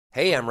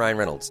Hey, I'm Ryan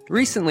Reynolds.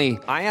 Recently,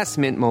 I asked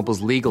Mint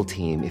Mobile's legal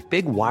team if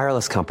big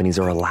wireless companies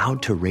are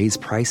allowed to raise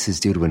prices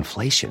due to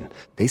inflation.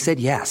 They said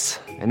yes.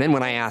 And then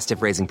when I asked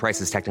if raising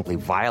prices technically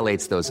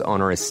violates those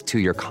onerous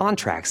two-year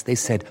contracts, they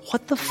said,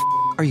 "What the f***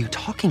 are you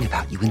talking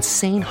about, you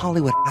insane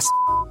Hollywood ass?"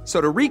 So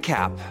to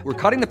recap, we're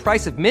cutting the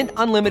price of Mint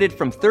Unlimited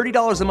from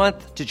 $30 a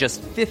month to just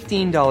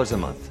 $15 a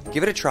month.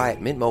 Give it a try at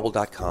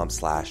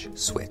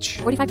mintmobile.com/switch.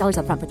 $45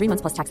 up front for 3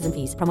 months plus taxes and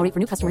fees. Promo rate for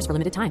new customers for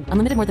limited time.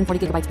 Unlimited more than 40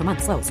 gigabytes per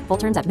month. Slows full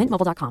terms at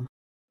mintmobile.com.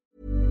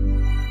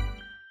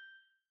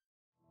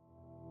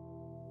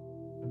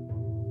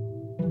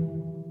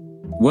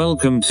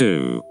 Welcome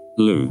to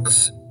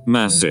Luke's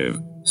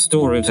Massive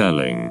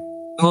Storytelling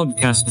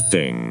Podcast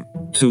Thing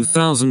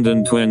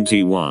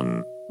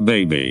 2021,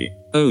 baby.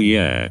 Oh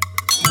yeah.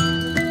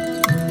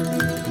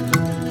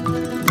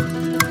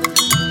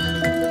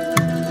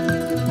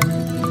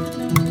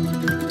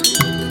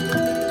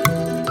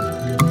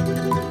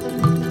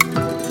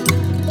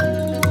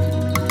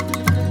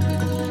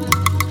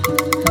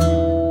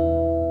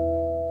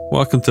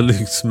 Welcome to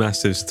Luke's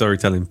Massive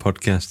Storytelling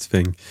Podcast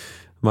Thing.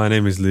 My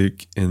name is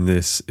Luke, and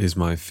this is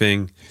my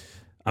thing.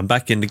 I'm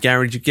back in the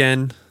garage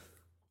again,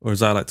 or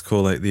as I like to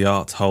call it, the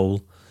art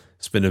hole.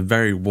 It's been a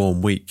very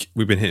warm week.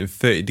 We've been hitting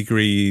 30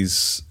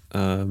 degrees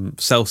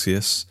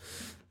Celsius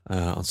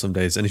on some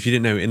days. And if you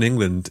didn't know, in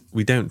England,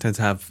 we don't tend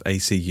to have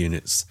AC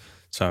units.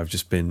 So I've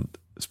just been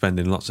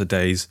spending lots of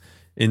days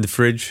in the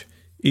fridge,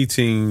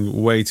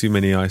 eating way too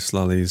many ice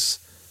lollies.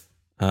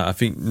 I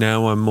think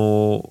now I'm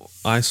more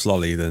ice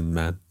lolly than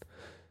man.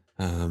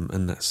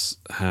 And that's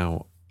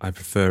how I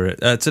prefer it.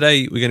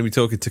 Today, we're going to be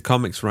talking to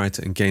comics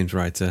writer and games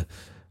writer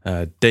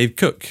Dave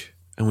Cook.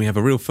 And we have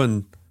a real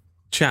fun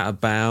chat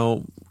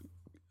about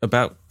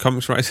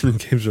comics writing and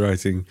games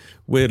writing,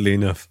 weirdly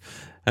enough.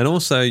 And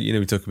also,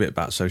 we talk a bit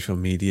about social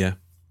media,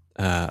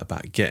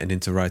 about getting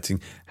into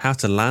writing, how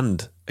to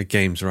land a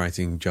games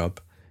writing job.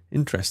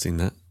 Interesting,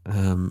 that.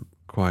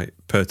 Quite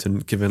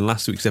pertinent, given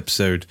last week's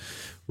episode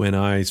when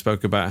I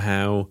spoke about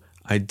how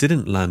I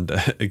didn't land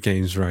a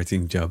games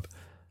writing job.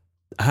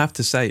 I have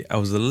to say, I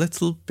was a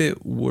little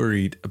bit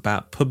worried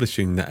about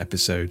publishing that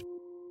episode.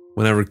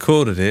 When I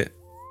recorded it,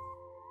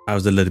 I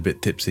was a little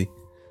bit tipsy.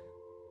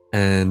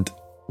 And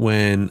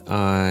when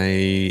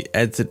I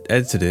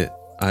edited it,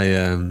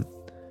 I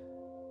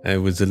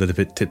was a little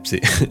bit tipsy.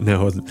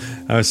 No, I wasn't.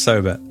 I was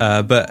sober.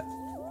 But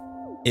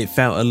it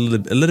felt a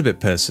little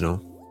bit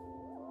personal.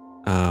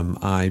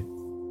 I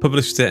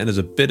published it, and there's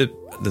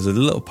a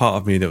little part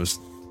of me that was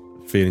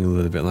feeling a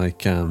little bit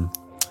like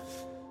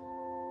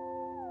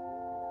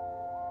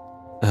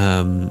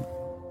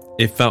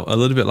it felt a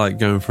little bit like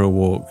going for a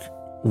walk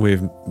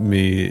with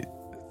me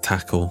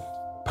tackle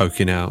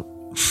poking out,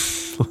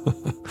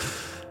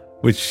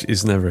 which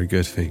is never a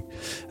good thing.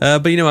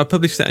 But I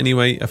published it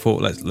anyway. I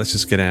thought let's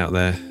just get it out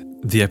there,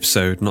 the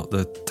episode, not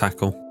the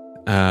tackle.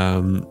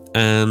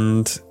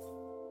 And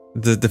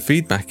the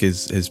feedback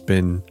has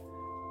been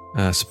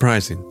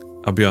surprising.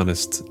 I'll be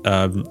honest.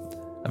 I've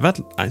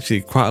had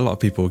actually quite a lot of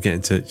people get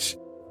in touch.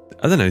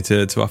 I don't know,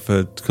 to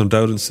offer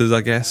condolences,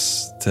 I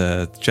guess,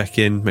 to check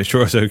in, make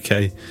sure it's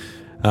okay.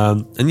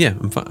 And yeah,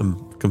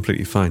 I'm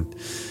completely fine.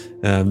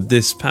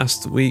 This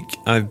past week,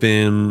 I've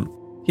been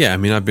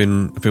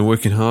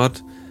working hard.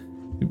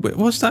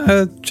 What's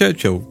that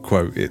Churchill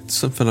quote? It's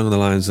something along the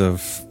lines of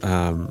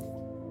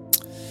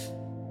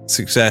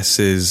success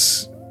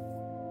is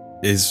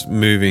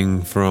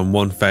moving from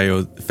one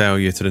failure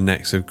to the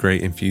next with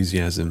great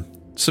enthusiasm.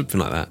 Something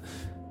like that.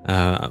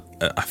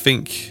 I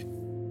think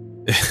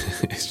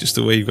it's just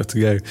the way you've got to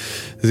go.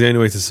 The only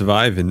way to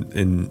survive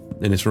in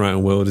this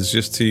writing world is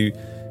just to.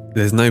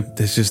 There's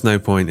just no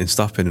point in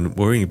stopping and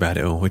worrying about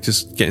it all. We're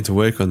just getting to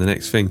work on the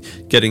next thing,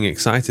 getting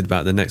excited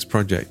about the next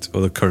project or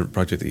the current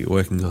project that you're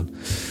working on.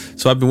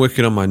 So I've been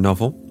working on my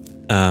novel.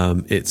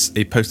 It's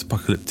a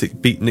post-apocalyptic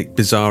Beatnik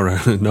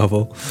Bizarro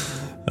novel.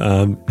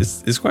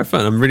 It's quite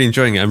fun. I'm really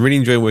enjoying it. I'm really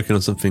enjoying working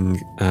on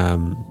something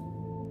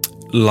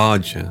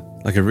larger,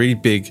 like a really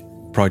big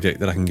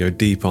project that I can go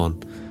deep on.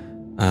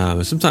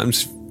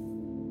 Sometimes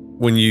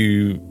when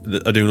you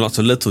are doing lots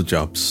of little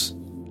jobs,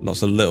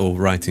 lots of little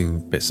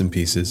writing bits and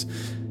pieces,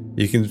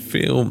 you can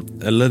feel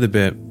a little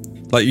bit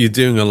like you're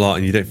doing a lot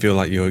and you don't feel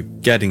like you're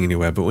getting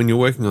anywhere. But when you're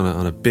working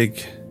on a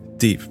big,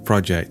 deep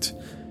project,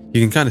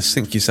 you can kind of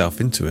sink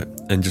yourself into it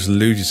and just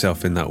lose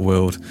yourself in that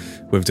world,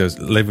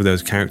 live with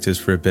those characters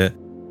for a bit.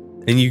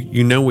 And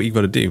you know what you've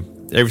got to do.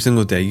 Every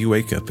single day you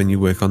wake up and you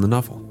work on the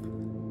novel.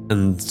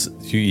 And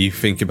you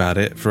think about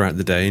it throughout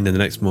the day, and then the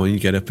next morning you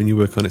get up and you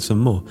work on it some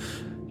more.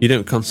 You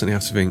don't constantly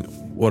have to think,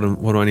 what do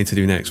I need to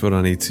do next? What do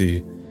I need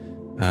to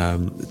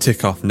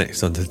tick off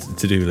next on the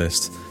to-do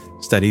list?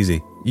 It's that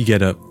easy. You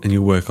get up and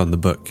you work on the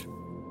book.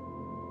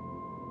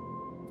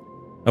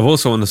 I've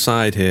also on the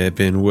side here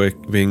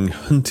been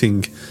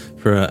hunting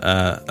for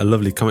a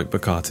lovely comic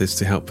book artist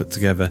to help put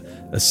together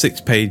a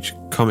 6-page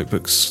comic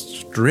book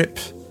strip,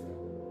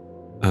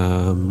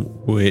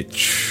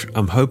 which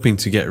I'm hoping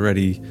to get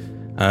ready.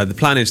 The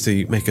plan is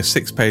to make a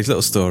 6-page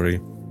little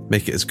story,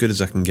 make it as good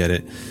as I can get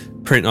it,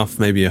 print off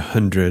maybe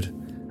 100,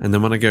 And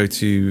then when I go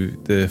to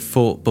the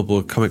Thought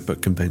Bubble comic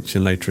book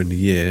convention later in the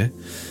year,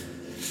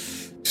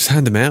 just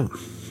hand them out.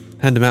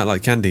 Hand them out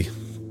like candy.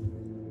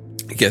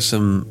 Get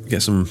some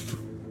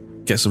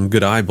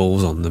good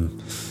eyeballs on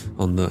them,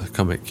 on the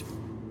comic.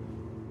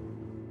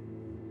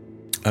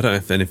 I don't know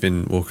if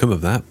anything will come of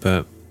that,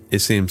 but it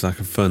seems like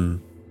a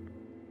fun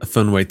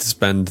way to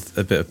spend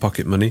a bit of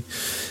pocket money.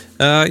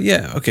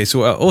 Okay,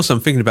 so also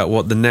I'm thinking about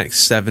what the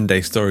next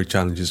 7-day story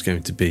challenge is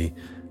going to be.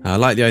 I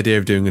like the idea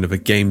of doing another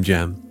game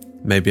jam.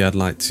 Maybe I'd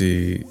like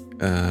to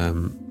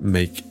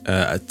make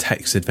a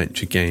text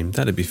adventure game.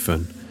 That'd be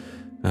fun.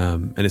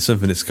 And it's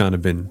something that's kind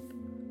of been...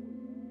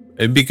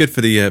 It'd be good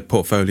for the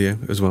portfolio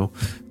as well,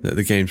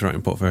 the games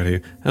writing portfolio.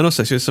 And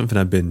also it's just something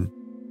I've been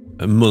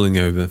mulling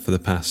over for the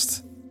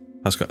past...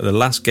 The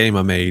last game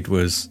I made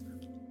was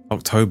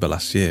October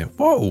last year.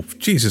 Whoa,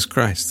 Jesus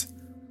Christ.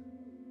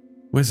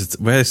 Where's the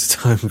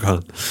time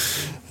gone?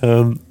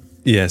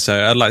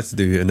 So I'd like to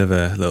do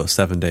another little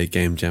 7-day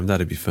game jam.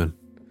 That'd be fun.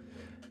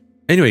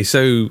 Anyway,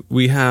 so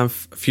we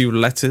have a few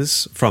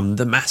letters from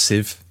the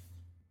Massive.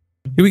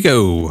 Here we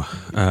go.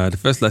 The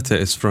first letter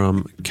is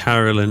from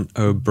Carolyn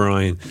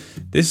O'Brien.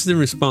 This is in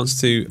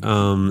response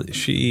to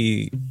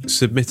she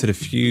submitted a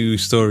few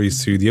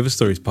stories to the Other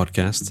Stories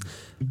podcast,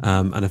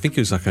 and I think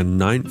it was like a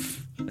 9th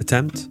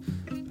attempt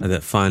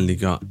that finally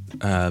got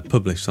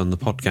published on the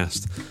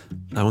podcast.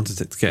 I wanted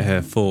to get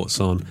her thoughts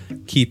on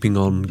keeping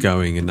on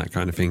going and that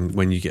kind of thing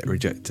when you get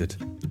rejected.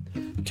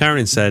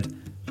 Karen said,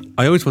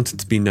 I always wanted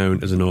to be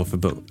known as an author,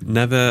 but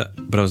I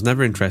was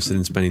never interested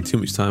in spending too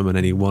much time on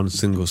any one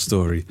single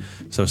story.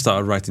 So I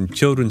started writing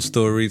children's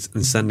stories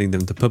and sending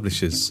them to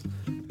publishers.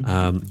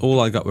 All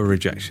I got were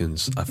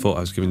rejections. I thought I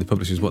was giving the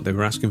publishers what they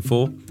were asking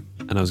for,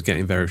 and I was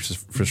getting very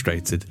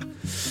frustrated.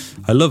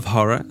 I love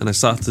horror, and I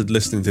started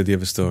listening to the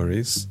Other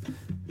Stories.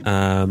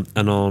 And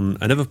on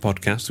another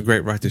podcast, a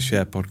Great Writers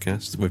Share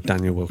podcast with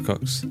Daniel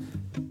Wilcox.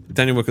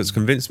 Daniel Wilcox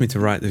convinced me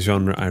to write the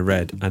genre I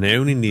read, and I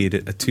only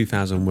needed a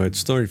 2,000-word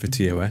story for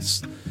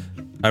TOS.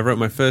 I wrote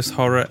my first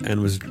horror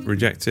and was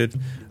rejected.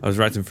 I was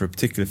writing for a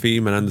particular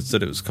theme and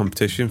understood it was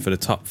competition for the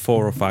top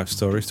 4 or 5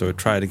 stories, so I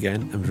tried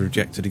again and was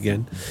rejected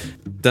again.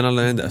 Then I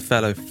learned that a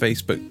fellow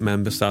Facebook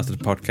member started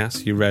a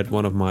podcast. He read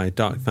one of my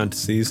dark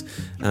fantasies,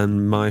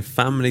 and my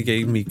family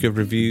gave me good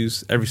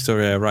reviews. Every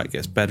story I write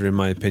gets better in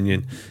my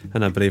opinion,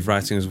 and I believe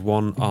writing is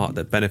one art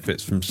that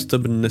benefits from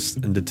stubbornness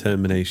and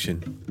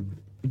determination.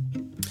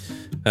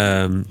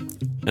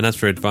 And as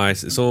for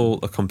advice, it's all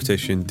a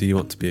competition. Do you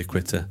want to be a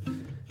quitter?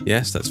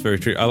 Yes, that's very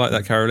true. I like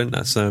that, Carolyn.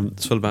 That's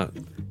it's all about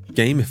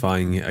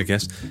gamifying it, I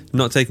guess.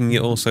 Not taking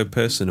it all so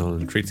personal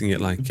and treating it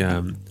like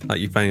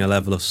you're playing a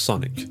level of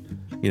Sonic.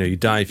 You know, you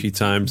die a few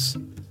times,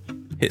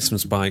 hit some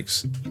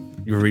spikes,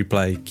 you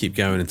replay, keep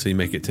going until you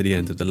make it to the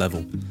end of the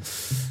level.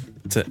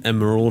 To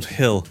Emerald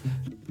Hill.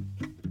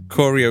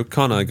 Corey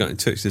O'Connor got in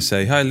touch to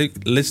say, hi Luke,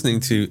 listening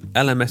to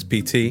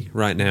LMSPT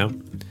right now.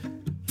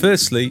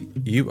 Firstly,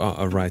 you are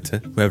a writer,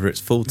 whether it's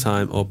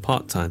full-time or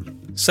part-time.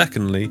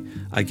 Secondly,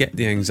 I get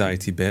the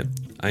anxiety bit.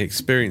 I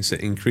experience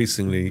it more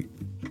increasingly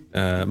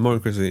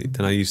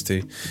than I used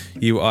to.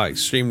 You are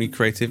extremely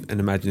creative and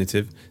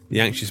imaginative.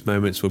 The anxious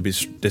moments will be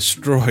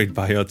destroyed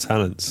by your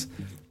talents.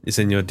 It's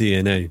in your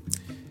DNA.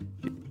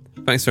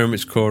 Thanks very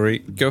much, Corey.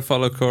 Go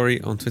follow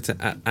Corey on Twitter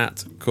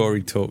at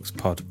Corey Talks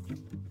Pod.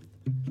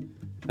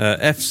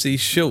 FC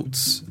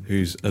Schultz,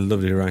 who's a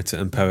lovely writer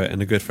and poet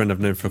and a good friend I've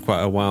known for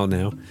quite a while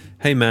now.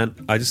 Hey man,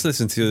 I just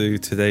listened to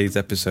today's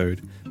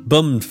episode.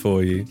 Bummed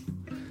for you.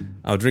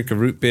 I'll drink a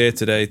root beer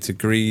today to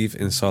grieve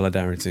in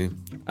solidarity.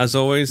 As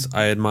always,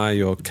 I admire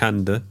your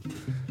candour.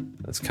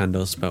 That's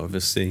candour spelled with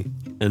a C.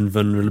 And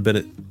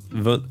vulnerability.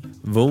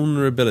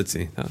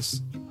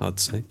 That's hard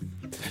to say.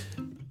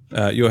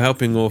 You're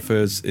helping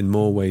authors in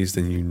more ways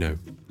than you know.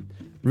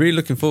 Really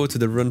looking forward to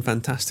the run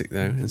Fantastic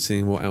though, and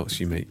seeing what else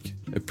you make.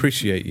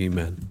 Appreciate you,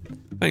 man.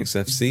 Thanks,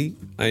 FC.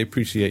 I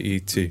appreciate you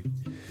too.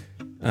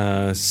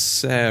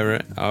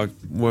 Sarah, I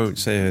won't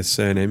say her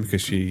surname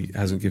because she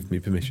hasn't given me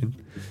permission,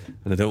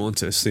 and I don't want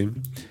to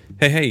assume.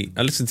 Hey,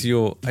 I listened to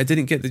your I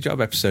Didn't Get the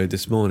Job episode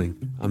this morning.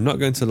 I'm not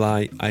going to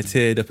lie, I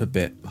teared up a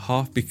bit,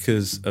 half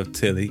because of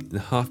Tilly and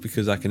half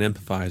because I can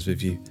empathise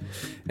with you.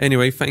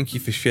 Anyway, thank you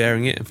for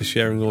sharing it and for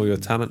sharing all your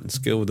talent and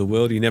skill with the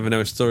world. You never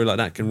know, a story like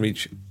that can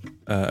reach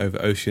over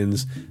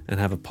oceans and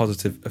have a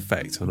positive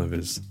effect on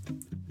others.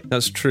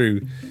 That's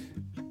true.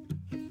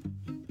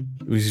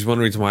 Which is one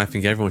reason why I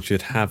think everyone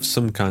should have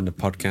some kind of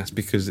podcast,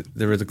 because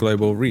there is a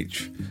global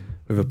reach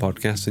with a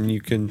podcast, and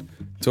you can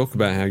talk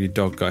about how your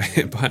dog got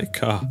hit by a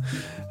car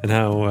and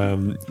how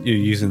you're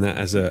using that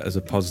as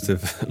a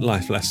positive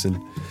life lesson.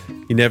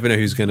 You never know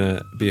who's going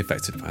to be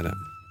affected by that.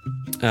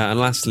 And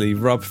lastly,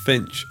 Rob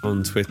Finch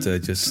on Twitter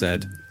just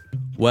said,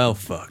 well,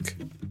 fuck.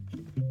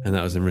 And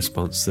that was in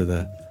response to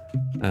the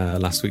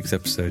last week's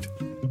episode.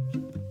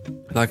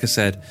 Like I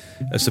said,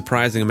 a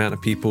surprising amount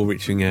of people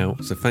reaching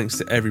out. So thanks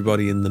to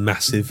everybody in the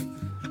Massive.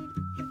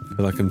 I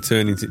feel like I'm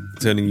turning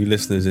you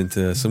listeners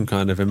into some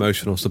kind of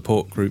emotional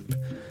support group.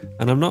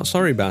 And I'm not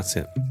sorry about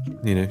it.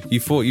 You know, you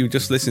thought you were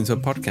just listening to a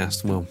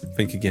podcast. Well,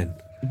 think again.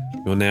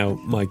 You're now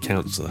my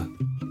counsellor,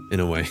 in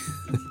a way.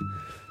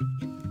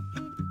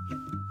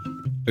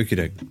 Okie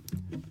doke.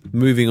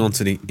 Moving on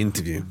to the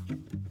interview.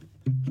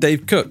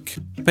 Dave Cook.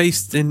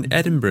 Based in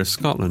Edinburgh,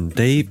 Scotland,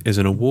 Dave is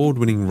an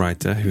award-winning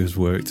writer who has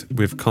worked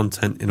with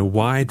content in a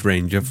wide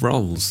range of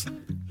roles.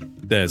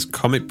 There's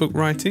comic book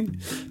writing.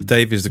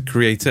 Dave is the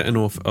creator and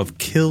author of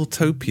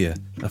Killtopia,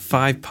 a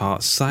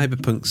 5-part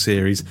cyberpunk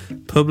series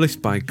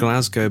published by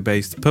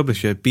Glasgow-based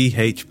publisher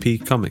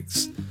BHP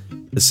Comics.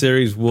 The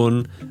series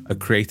won a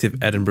Creative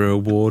Edinburgh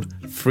Award,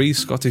 3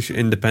 Scottish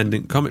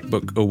Independent Comic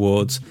Book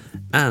Awards,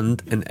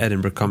 and an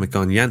Edinburgh Comic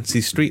Con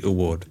Yancey Street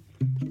Award.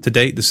 To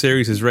date, the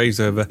series has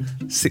raised over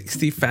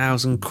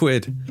 60,000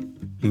 quid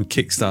in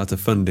Kickstarter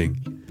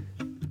funding.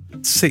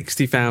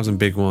 60,000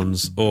 big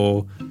ones,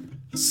 or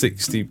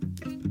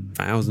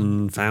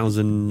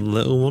 60,000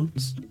 little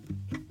ones?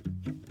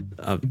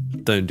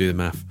 Don't do the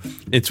math.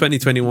 In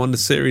 2021, the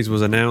series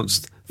was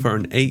announced for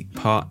an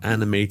 8-part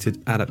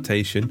animated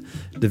adaptation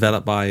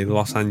developed by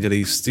Los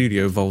Angeles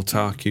studio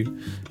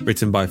Voltaku,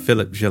 written by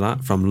Philip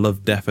Gillat from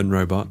Love, Death and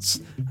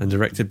Robots, and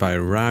directed by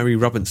Rari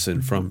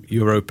Robinson from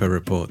Europa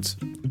Report.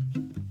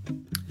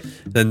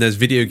 Then there's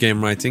video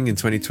game writing. In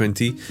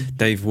 2020,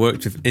 Dave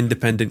worked with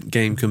independent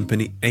game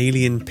company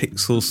Alien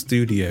Pixel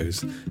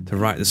Studios to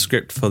write the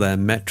script for their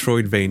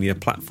Metroidvania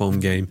platform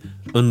game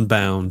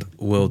Unbound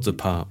Worlds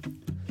Apart.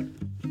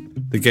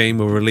 The game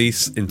will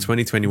release in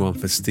 2021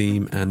 for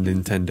Steam and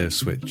Nintendo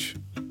Switch.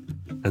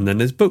 And then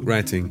there's book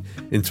writing.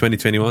 In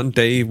 2021,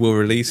 Dave will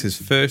release his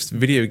first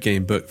video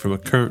game book from a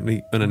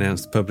currently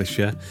unannounced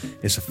publisher.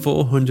 It's a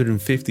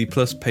 450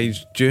 plus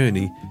page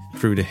journey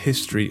through the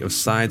history of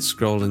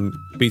side-scrolling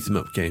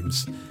beat-em-up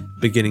games,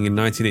 beginning in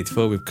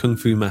 1984 with Kung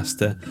Fu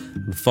Master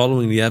and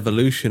following the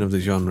evolution of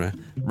the genre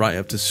right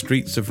up to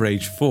Streets of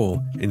Rage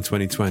 4 in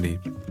 2020.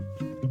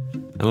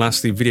 And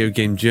lastly, video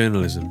game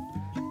journalism.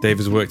 Dave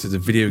has worked as a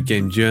video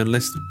game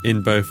journalist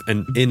in both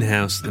an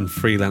in-house and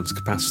freelance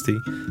capacity,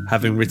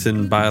 having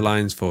written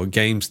bylines for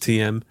Games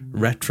TM,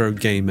 Retro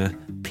Gamer,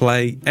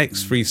 Play,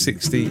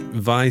 X360,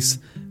 Vice,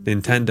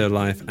 Nintendo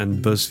Life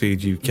and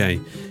BuzzFeed UK.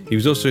 He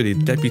was also the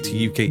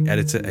deputy UK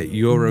editor at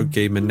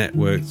Eurogamer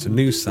Network's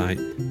news site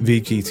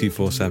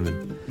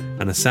VG247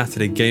 and a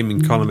Saturday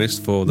gaming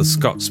columnist for the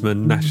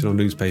Scotsman national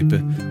newspaper,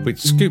 which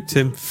scooped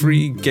him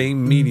 3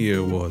 Game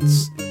Media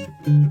Awards.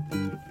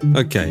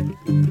 Okay,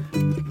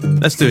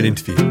 let's do an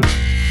interview.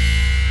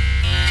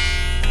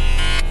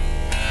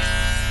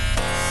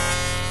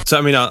 So,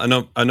 I mean, I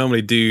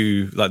normally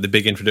do like the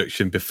big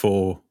introduction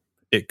before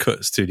it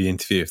cuts to the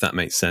interview, if that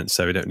makes sense.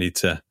 So we don't need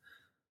to,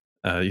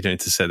 you don't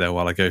need to sit there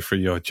while I go through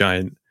your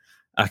giant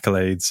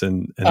accolades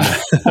and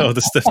all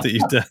the stuff that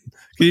you've done.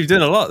 You've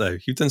done a lot, though.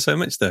 You've done so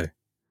much, though.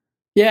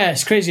 Yeah,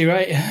 it's crazy,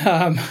 right?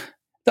 I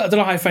don't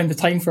know how I find the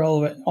time for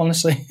all of it,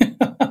 honestly.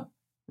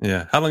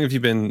 Yeah. How long have you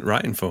been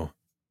writing for?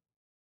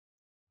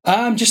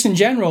 Just in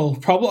general,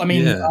 probably. I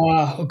mean,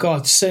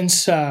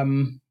 since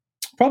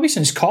probably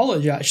since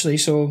college, actually.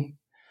 So,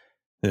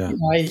 yeah,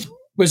 I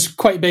was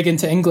quite big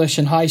into English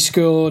in high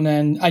school, and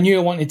then I knew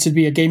I wanted to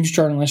be a games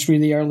journalist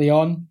really early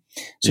on.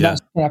 So that's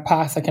the kind of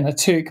path I kind of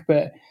took.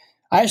 But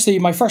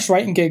my first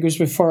writing gig was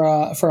for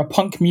a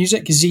punk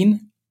music zine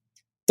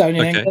down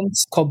in England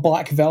called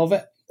Black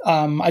Velvet.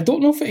 I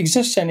don't know if it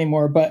exists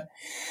anymore, but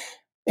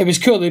it was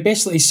cool. They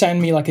basically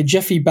send me like a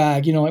jiffy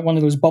bag, like one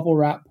of those bubble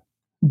wrap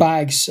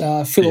bags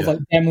full of like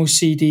demo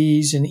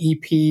CDs and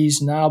EPs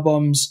and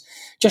albums,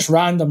 just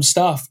random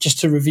stuff just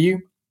to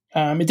review.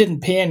 It didn't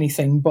pay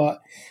anything,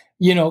 but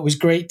it was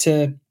great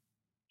to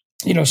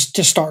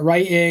just start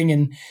writing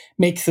and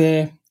make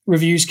the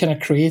reviews kind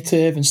of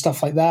creative and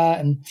stuff like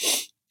that. And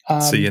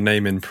so your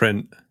name in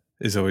print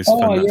is always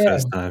fun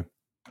first time.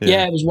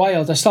 Yeah, it was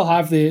wild. I still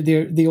have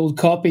the old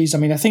copies. I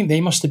mean, I think they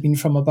must have been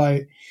from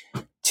about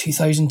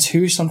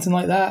 2002, something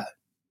like that.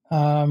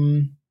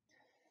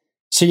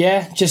 So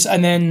yeah,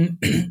 and then,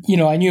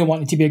 I knew I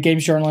wanted to be a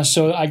games journalist,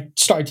 so I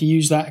started to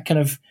use that kind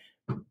of,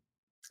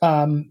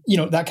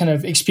 that kind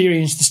of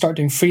experience to start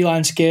doing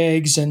freelance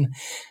gigs and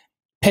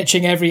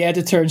pitching every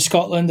editor in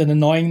Scotland and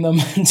annoying them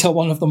until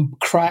one of them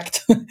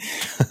cracked.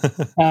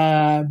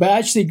 But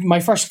actually, my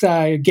first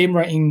game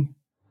writing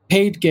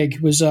paid gig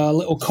was a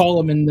little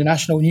column in the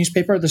national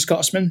newspaper, The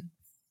Scotsman.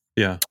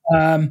 Yeah.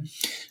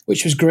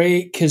 Which was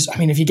great because, I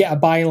mean, if you get a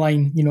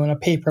byline, in a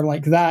paper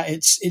like that,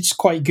 it's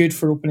quite good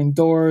for opening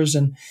doors.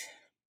 And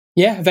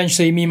yeah,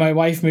 eventually me and my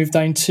wife moved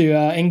down to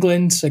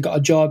England. I got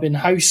a job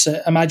in-house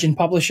at Imagine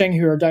Publishing,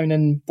 who are down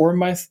in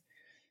Bournemouth.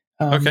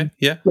 Okay,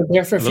 yeah. Lived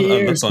there for a few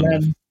years.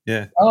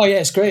 Yeah. Oh yeah,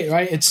 it's great,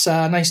 right? It's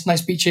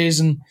nice beaches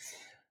and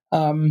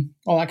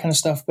all that kind of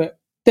stuff. But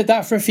did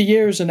that for a few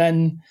years and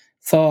then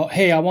thought,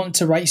 hey, I want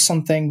to write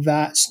something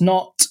that's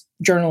not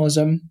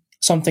journalism,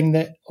 something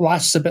that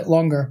lasts a bit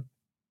longer.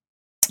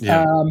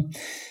 Yeah.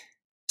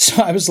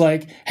 So I was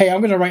like, hey,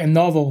 I'm going to write a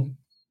novel,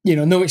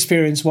 no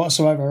experience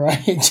whatsoever,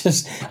 right?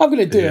 I'm going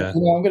to do it.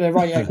 I'm going to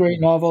write a great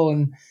novel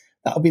and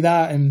that'll be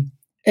that. And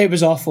it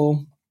was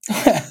awful.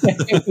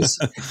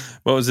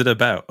 What was it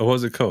about? Or what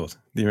was it called?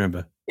 Do you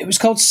remember? It was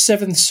called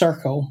Seventh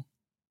Circle.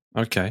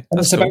 Okay, and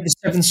that's it's about cool. the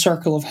seventh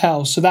circle of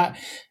hell. So that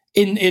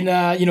in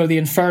the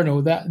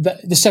Inferno,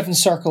 that the seventh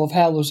circle of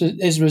hell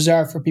is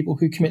reserved for people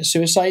who commit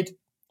suicide.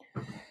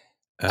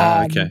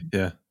 Okay,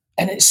 yeah.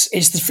 And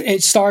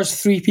it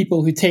stars 3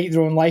 people who take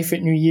their own life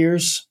at New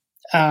Year's,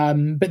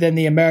 but then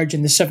they emerge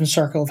in the seventh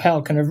circle of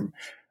hell, kind of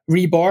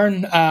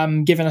reborn,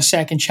 given a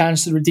second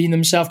chance to redeem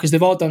themselves because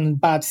they've all done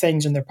bad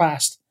things in their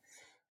past.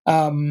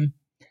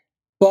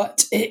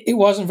 But it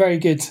wasn't very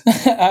good.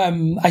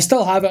 I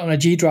still have it on a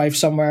G drive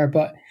somewhere,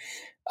 but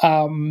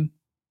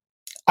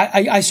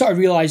I sort of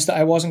realized that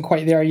I wasn't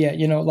quite there yet.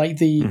 Like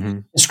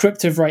the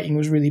descriptive writing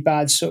was really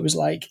bad. So it was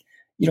like,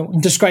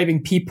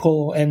 describing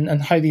people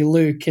and how they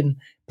look and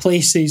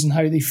places and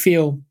how they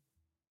feel.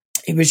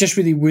 It was just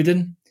really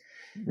wooden.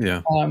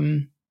 Yeah.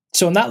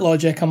 So in that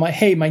logic, I'm like,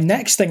 hey, my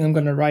next thing I'm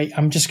going to write,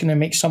 I'm just going to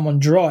make someone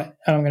draw it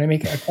and I'm going to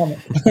make it a comic.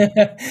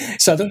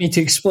 So I don't need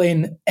to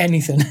explain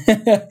anything.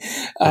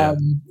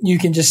 You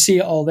can just see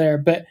it all there.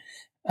 But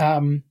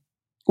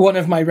one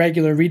of my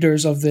regular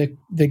readers of the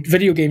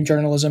video game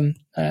journalism,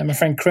 my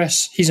friend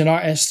Chris, he's an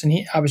artist, and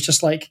I was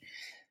just like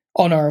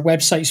on our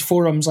website's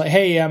forums, like,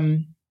 hey,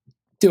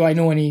 do I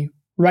know any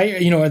writer?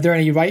 Are there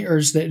any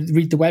writers that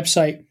read the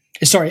website?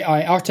 Sorry,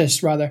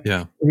 artists rather.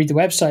 Yeah. Read the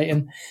website,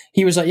 and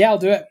he was like, yeah, I'll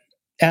do it.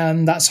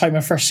 And that's how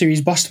my first series,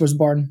 Bust, was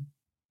born.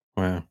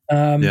 Wow.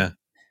 Yeah.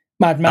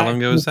 Mad Max. How long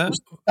ago was that?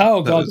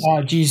 Oh God.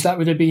 That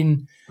would have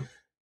been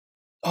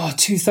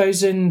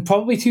 2000,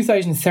 probably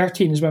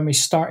 2013 is when we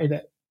started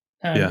it.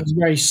 It was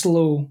very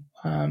slow.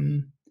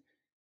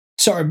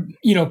 Sort of,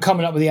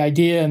 coming up with the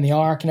idea and the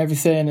arc and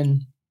everything.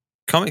 And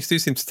comics do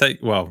seem to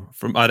take,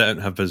 I don't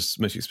have as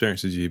much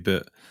experience as you,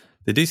 but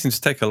they do seem to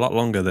take a lot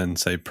longer than,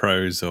 say,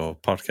 prose or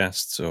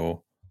podcasts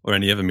or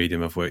any other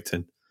medium I've worked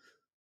in.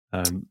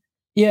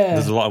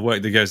 There's a lot of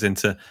work that goes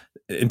into,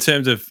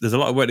 there's a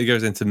lot of work that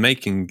goes into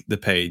making the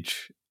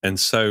page and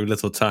so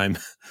little time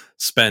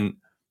spent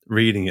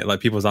reading it. Like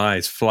people's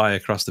eyes fly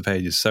across the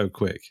pages so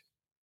quick.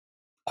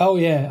 Oh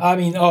yeah, I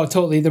mean,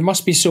 totally. There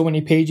must be so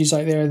many pages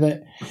out there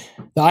that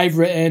I've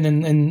written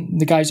and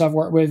the guys I've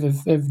worked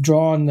with have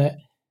drawn that,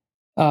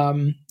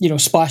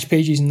 splash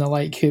pages and the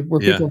like,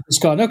 where people have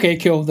just gone, okay,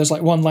 cool. There's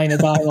like one line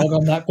of dialogue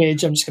on that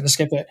page. I'm just going to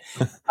skip it.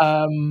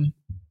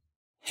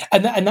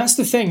 And that's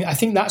the thing. I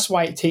think that's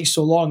why it takes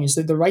so long. Is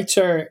that the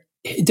writer?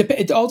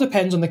 It all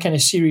depends on the kind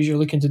of series you're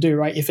looking to do,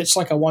 right? If it's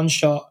like a one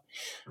shot,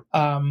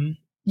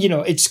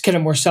 it's kind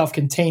of more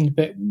self-contained.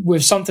 But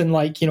with something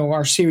like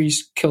our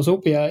series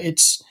Killtopia,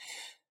 it's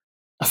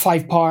a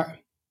 5-part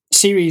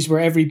series where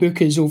every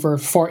book is over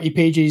 40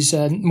 pages,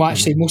 and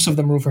actually most of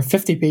them are over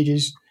 50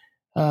 pages,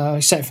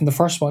 except from the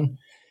first one.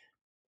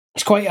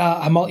 It's quite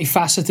a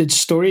multifaceted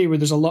story where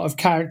there's a lot of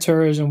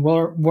characters and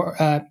world lore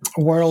and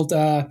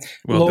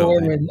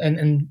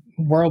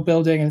world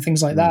building and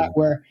things like that.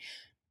 Where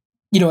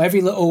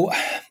every little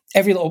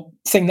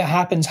thing that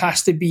happens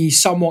has to be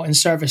somewhat in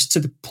service to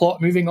the plot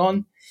moving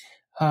on.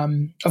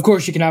 Of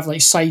course, you can have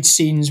like side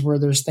scenes where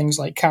there's things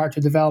like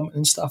character development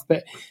and stuff,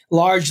 but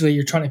largely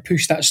you're trying to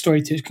push that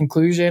story to its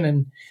conclusion,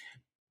 and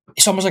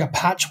it's almost like a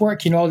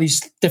patchwork. All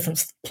these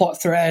different plot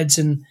threads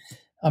and.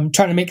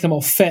 Trying to make them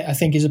all fit, I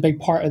think, is a big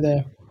part of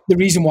the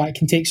reason why it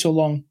can take so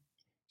long.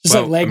 Just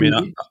like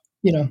Lego,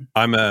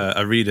 I'm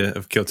a reader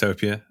of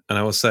Killtopia, and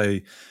I will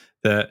say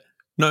that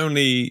not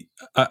only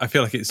I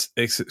feel like it's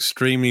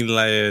extremely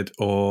layered,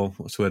 or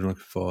what's the word I'm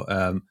looking for?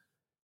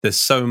 There's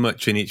so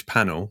much in each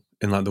panel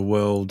in like the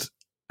world,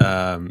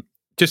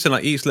 just in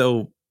like each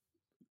little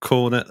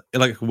corner,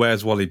 like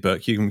Where's Wally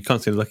book. You can be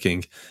constantly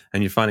looking,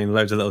 and you're finding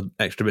loads of little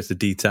extra bits of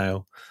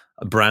detail,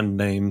 brand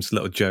names,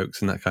 little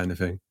jokes, and that kind of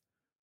thing.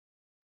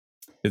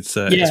 It's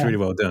really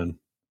well done.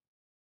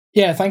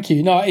 Yeah, thank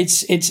you. No,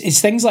 it's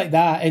things like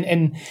that,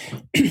 and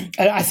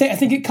I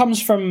think it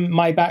comes from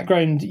my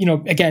background.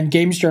 Again,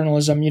 games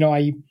journalism.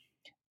 I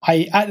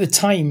at the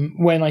time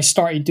when I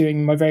started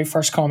doing my very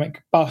first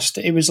comic, Bust,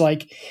 it was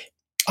like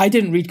I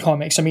didn't read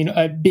comics. I mean,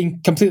 being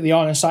completely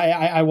honest,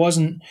 I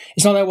wasn't.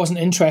 It's not that I wasn't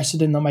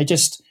interested in them.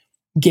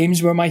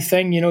 Games were my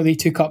thing. They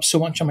took up so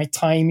much of my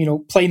time.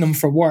 Playing them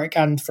for work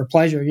and for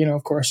pleasure.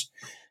 Of course.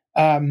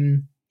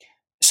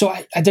 So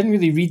I didn't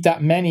really read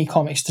that many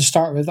comics to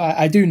start with.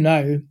 I do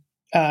now,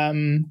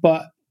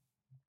 but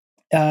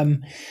I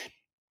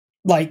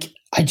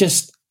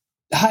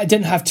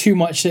didn't have too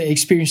much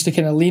experience to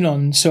kind of lean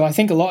on. So I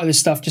think a lot of this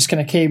stuff just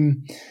kind of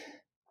came,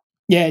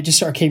 it just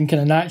sort of came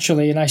kind of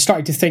naturally. And I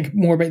started to think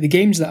more about the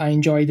games that I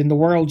enjoyed and the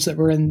worlds that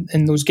were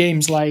in those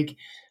games. Like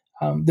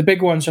the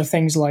big ones are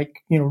things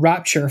like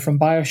Rapture from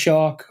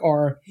BioShock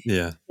or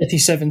City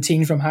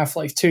 17 from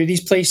Half-Life 2.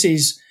 These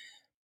places,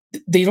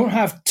 they don't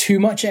have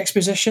too much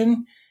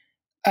exposition,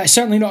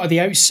 certainly not at the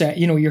outset.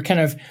 You're kind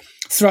of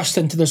thrust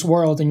into this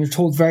world and you're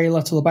told very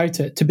little about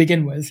it to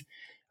begin with.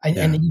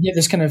 And you get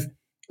this kind of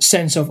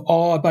sense of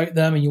awe about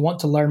them and you want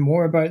to learn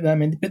more about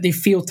them, but they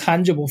feel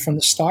tangible from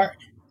the start.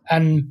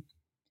 And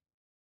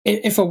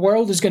if a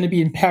world is going to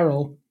be in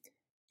peril,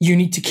 you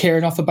need to care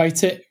enough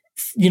about it.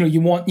 You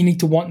need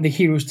to want the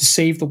heroes to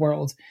save the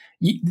world.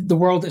 The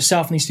world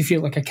itself needs to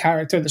feel like a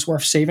character that's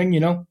worth saving,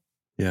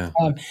 Yeah.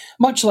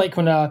 Much like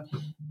when a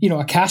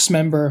cast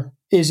member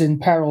is in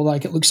peril,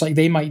 like it looks like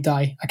they might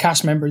die. A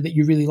cast member that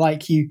you really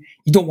like, you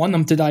don't want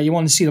them to die. You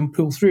want to see them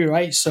pull through,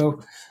 right?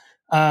 So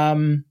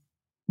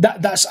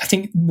that's I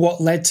think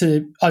what led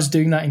to us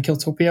doing that in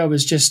Killtopia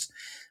was just,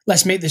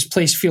 let's make this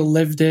place feel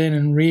lived in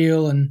and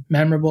real and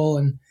memorable.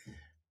 And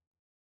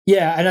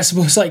yeah, and I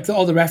suppose like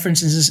all the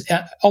references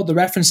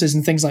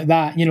and things like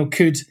that,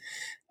 could,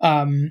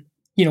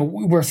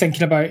 we're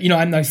thinking about,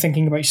 I'm now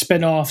thinking about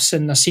spin-offs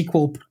and a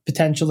sequel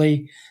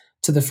potentially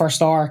to the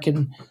first arc,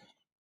 and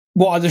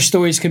what other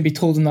stories can be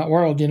told in that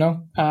world,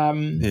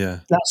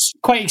 That's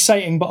quite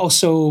exciting, but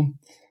also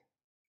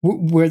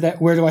where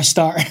do I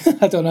start?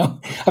 I don't know.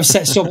 I've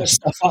set so much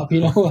stuff up, I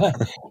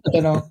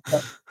don't know.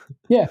 But,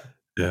 yeah.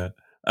 Yeah.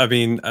 I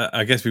mean,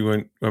 I guess we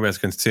won't be able to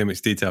go into too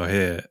much detail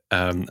here,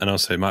 and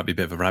also it might be a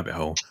bit of a rabbit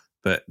hole,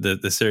 but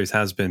the series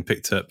has been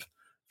picked up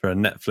for a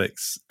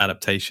Netflix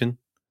adaptation.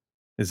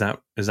 Is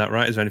that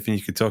right? Is there anything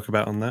you could talk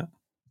about on that?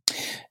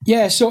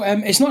 Yeah, so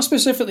it's not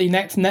specifically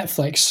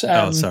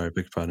Netflix. Sorry,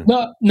 big pardon.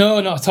 No,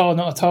 not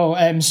at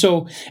all.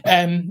 So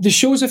the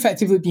show's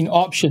effectively been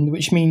optioned,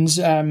 which means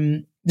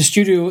the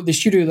studio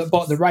that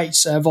bought the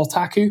rights,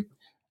 Voltaku,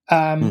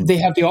 they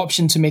have the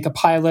option to make a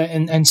pilot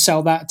and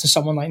sell that to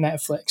someone like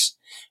Netflix.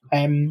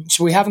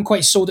 So we haven't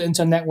quite sold it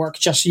into a network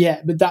just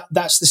yet, but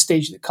that's the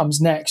stage that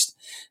comes next.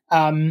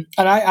 And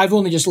I've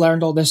only just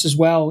learned all this as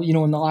well,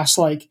 in the last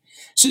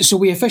so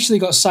we officially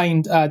got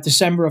signed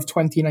December of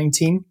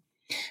 2019.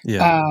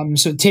 Yeah.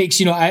 So it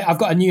takes, I've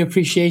got a new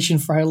appreciation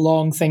for how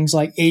long things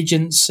like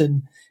agents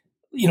and,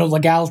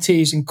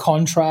 legalities and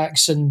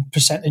contracts and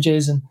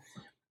percentages and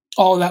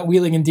all that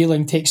wheeling and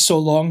dealing takes so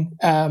long.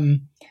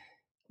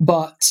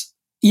 But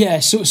yeah,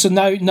 so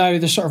now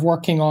they're sort of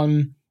working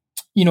on,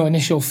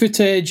 initial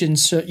footage and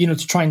so, to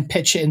try and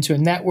pitch it into a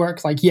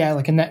network, like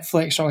a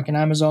Netflix or like an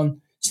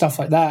Amazon, stuff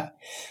like that.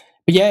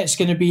 But yeah, it's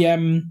going to be,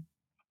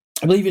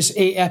 I believe it's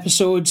 8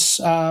 episodes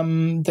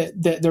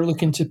that they're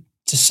looking to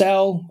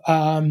sell,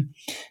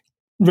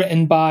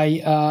 written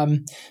by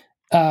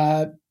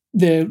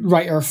the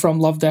writer from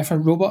Love, Death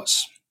and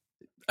Robots.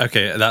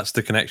 Okay, that's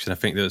the connection I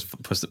think that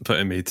was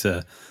putting me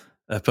to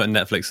putting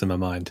Netflix in my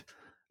mind.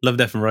 Love,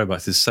 Death and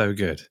Robots is so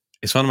good.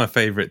 It's one of my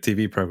favorite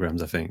TV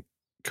programs, I think,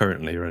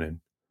 currently running.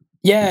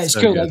 Yeah, it's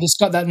so cool. good. Like it's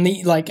got that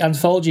neat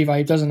anthology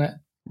vibe, doesn't it?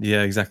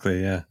 Yeah,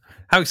 exactly. Yeah.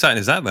 How exciting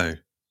is that though?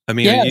 I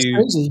mean, yeah, it's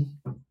crazy.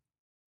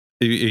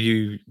 Do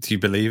you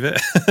believe it?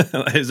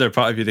 Is there a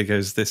part of you that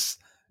goes, "This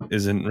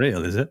isn't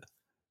real"? Is it?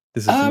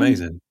 This is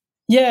amazing.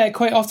 Yeah, I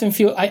quite often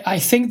feel. I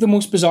think the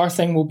most bizarre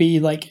thing will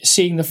be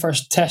seeing the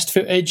first test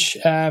footage.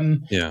 I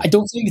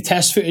don't think the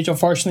test footage,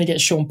 unfortunately,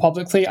 gets shown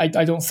publicly. I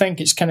don't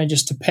think it's kind of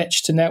just to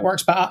pitch to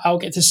networks, but I'll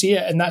get to see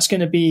it, and that's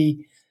going to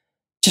be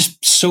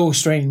just so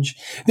strange.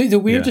 The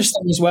weirdest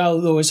thing as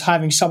well, though, is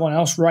having someone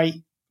else write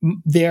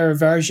their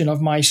version of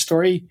my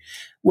story,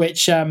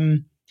 which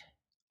I'm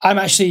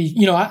actually,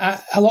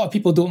 a lot of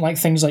people don't like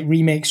things like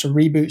remakes or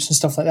reboots and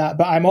stuff like that,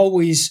 but I'm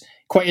always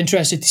quite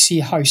interested to see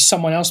how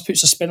someone else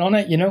puts a spin on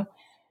it,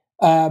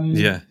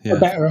 for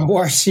better or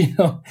worse,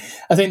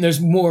 I think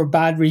there's more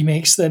bad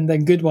remakes than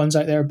good ones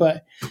out there,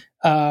 but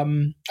a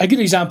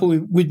good example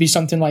would be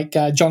something like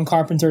John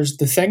Carpenter's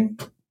The Thing.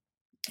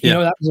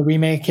 That was a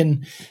remake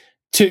and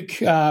took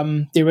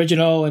the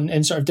original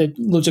and sort of did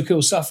loads of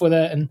cool stuff with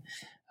it. And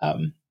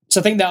so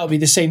I think that'll be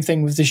the same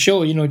thing with the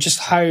show, just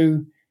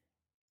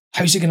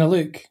how's it going to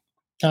look?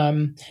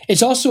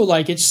 It's also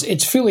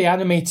it's fully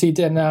animated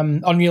in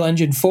Unreal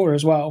Engine 4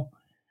 as well,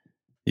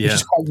 which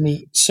is quite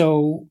neat.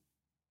 So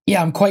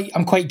yeah, I'm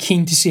quite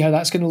keen to see how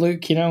that's going to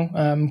look,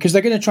 because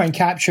they're going to try and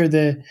capture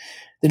the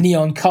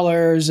neon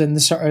colors and the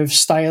sort of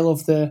style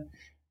of the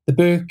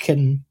book.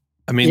 And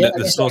I mean,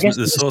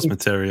 the source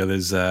material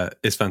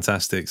is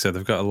fantastic. So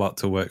they've got a lot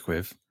to work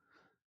with.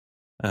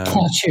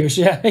 Cheers,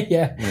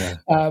 yeah.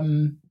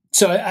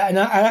 So and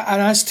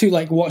as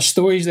to what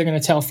stories they're going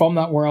to tell from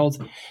that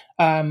world,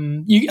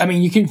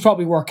 you can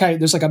probably work out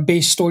there's a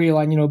base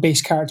storyline,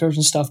 base characters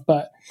and stuff,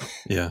 but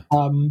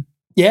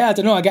I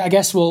don't know. I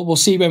guess we'll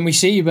see when we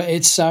see. But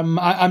it's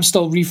I'm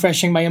still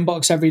refreshing my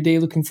inbox every day,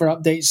 looking for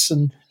updates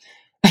and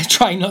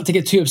trying not to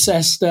get too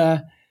obsessed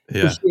with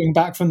hearing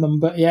back from them.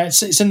 But yeah,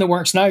 it's in the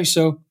works now,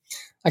 so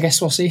I guess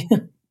we'll see.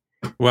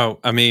 Well,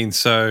 I mean,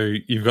 so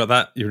you've got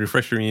that. You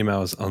refresh your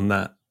emails on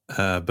that,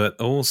 but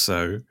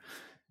also,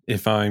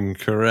 if I'm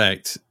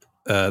correct,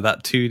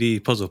 that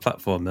 2D puzzle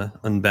platformer,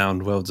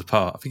 Unbound Worlds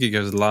Apart, I think it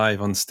goes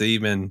live on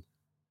Steam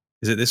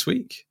is it this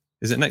week?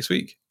 Is it next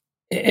week?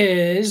 It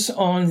is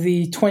on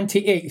the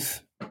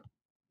 28th.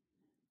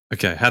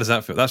 Okay, how does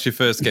that feel? That's your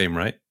first game,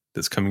 right?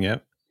 That's coming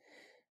out?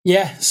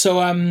 Yeah, so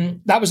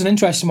that was an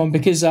interesting one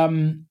because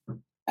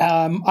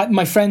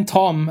my friend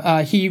Tom,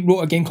 he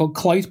wrote a game called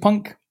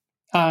Cloudpunk,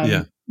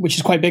 which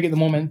is quite big at the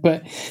moment.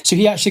 But so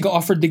he actually got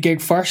offered the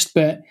gig first,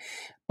 but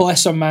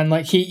bless him, man.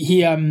 He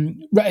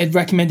had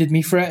recommended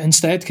me for it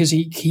instead because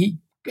he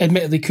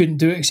admittedly couldn't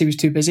do it because he was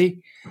too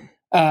busy.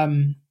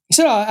 He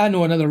said, I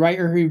know another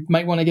writer who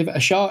might want to give it a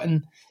shot,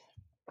 and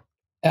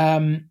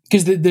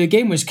because the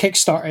game was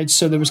kickstarted,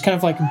 so there was kind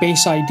of like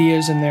base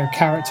ideas in their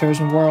characters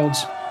and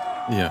worlds.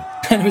 Yeah.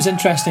 And it was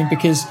interesting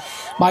because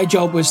my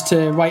job was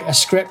to write a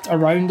script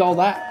around all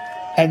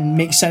that and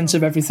make sense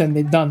of everything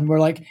they'd done. We're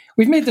like,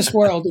 we've made this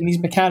world and these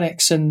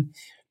mechanics and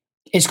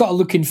it's got a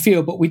look and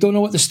feel, but we don't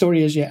know what the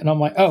story is yet. And I'm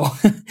like, oh.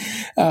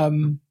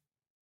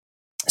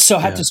 So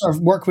I had to sort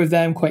of work with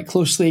them quite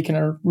closely, kind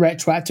of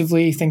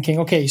retroactively thinking,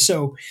 okay,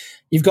 so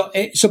you've got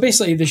it. So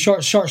basically the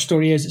short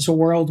story is it's a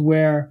world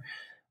where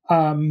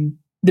the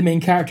main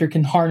character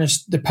can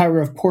harness the power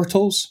of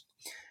portals.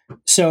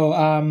 So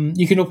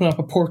you can open up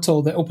a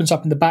portal that opens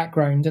up in the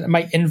background and it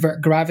might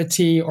invert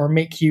gravity or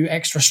make you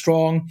extra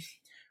strong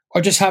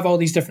or just have all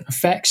these different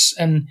effects.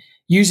 And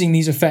using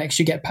these effects,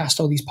 you get past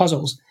all these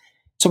puzzles.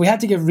 So we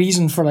had to give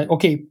reason for like,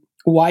 okay,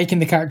 why can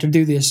the character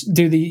do this,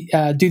 do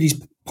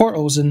these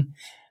portals, and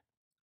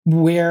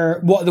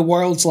what the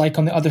world's like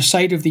on the other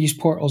side of these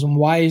portals, and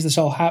why is this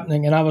all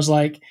happening? And I was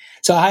like,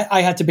 so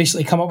I had to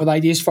basically come up with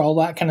ideas for all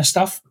that kind of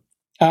stuff,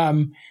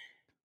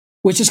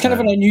 which is kind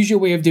of an unusual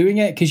way of doing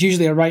it, because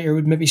usually a writer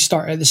would maybe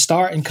start at the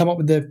start and come up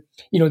with the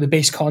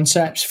base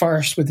concepts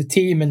first with the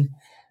team. And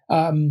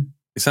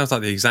it sounds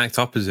like the exact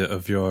opposite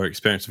of your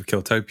experience with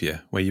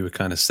Killtopia, where you were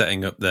kind of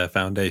setting up their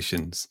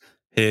foundations.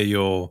 Here,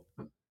 you're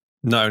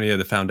not only are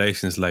the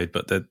foundations laid,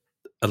 but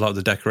a lot of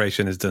the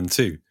decoration is done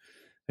too,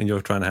 and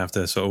you're trying to have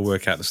to sort of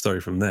work out the story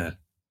from there.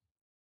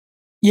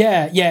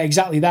 Yeah,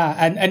 exactly that.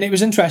 And it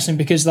was interesting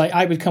because like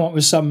I would come up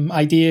with some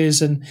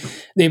ideas and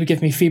they would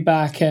give me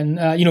feedback and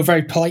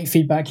very polite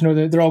feedback.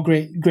 They're all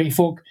great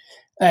folk.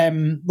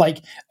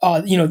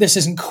 This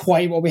isn't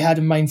quite what we had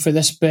in mind for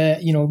this bit.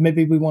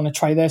 Maybe we want to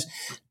try this.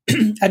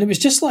 And it was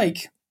just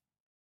like,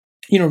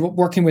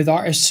 working with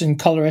artists and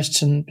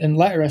colorists and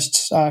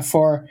letterists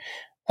for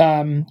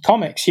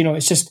comics.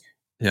 It's just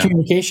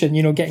communication.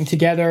 Getting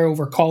together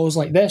over calls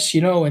like this.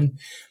 And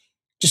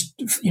just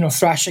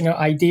thrashing out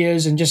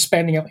ideas and just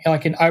spending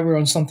like an hour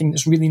on something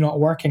that's really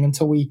not working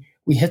until we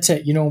hit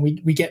it.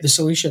 We get the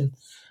solution.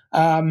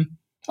 It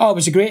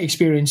was a great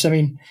experience. I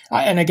mean,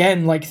 and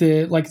again, like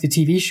the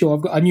TV show,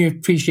 I've got a new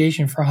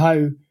appreciation for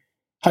how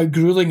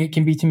grueling it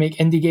can be to make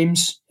indie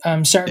games.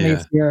 Certainly,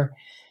 if you're,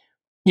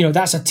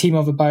 that's a team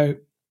of about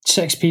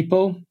 6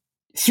 people,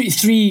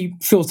 three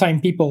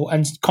full-time people,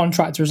 and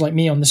contractors like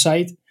me on the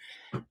side.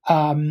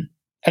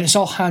 And it's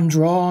all hand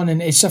drawn,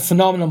 and it's a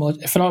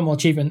phenomenal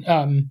achievement.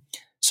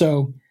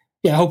 So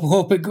yeah, I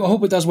hope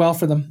it does well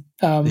for them.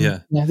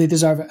 They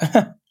deserve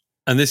it.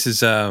 And this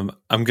is, I'm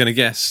going to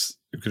guess,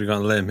 we could have gone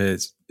on a limb here.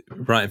 It's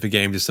writing for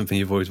games is something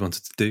you've always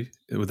wanted to do.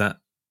 Would that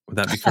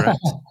be correct?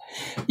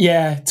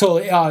 Yeah,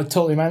 totally. Oh,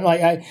 totally, man.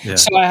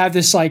 So I have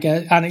this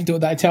anecdote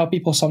that I tell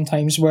people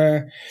sometimes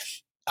where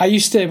I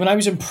used to, when I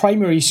was in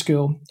primary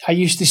school, I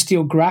used to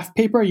steal graph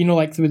paper,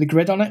 with the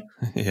grid on it.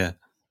 Yeah.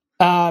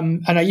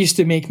 And I used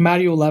to make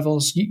Mario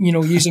levels,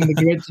 using the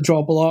grid to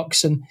draw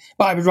blocks.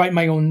 But I would write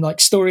my own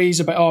stories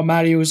about,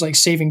 Mario was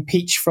saving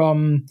Peach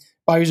from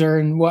Bowser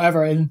and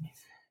whatever. And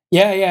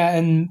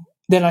and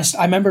then I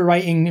remember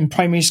writing in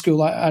primary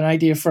school an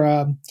idea for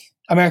a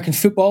American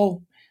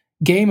football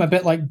game, a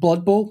bit like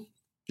Blood Bowl,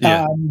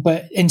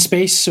 but in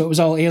space. So it was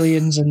all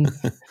aliens and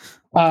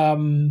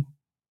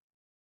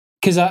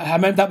because I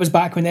remember that was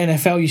back when the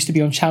NFL used to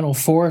be on Channel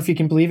 4, if you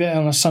can believe it,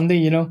 on a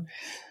Sunday.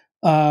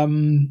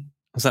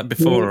 Was that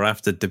before or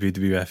after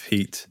WWF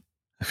Heat?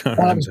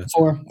 That was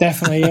before,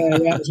 definitely.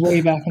 Yeah, it was way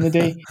back in the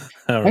day.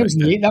 That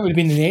would have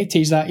been in the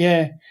 80s.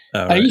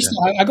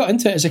 I got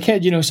into it as a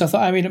kid, so I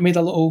thought I made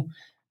a little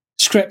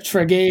script for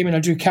a game, and I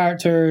drew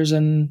characters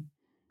and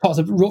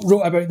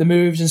wrote about the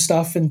moves and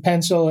stuff in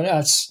pencil, and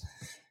it's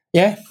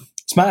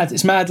mad.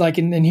 It's mad.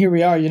 And here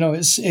we are.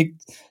 It's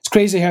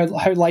crazy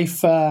how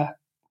life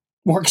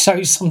works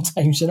out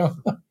sometimes.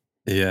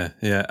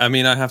 Yeah. I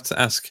mean, I have to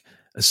ask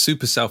a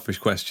super selfish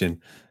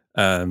question.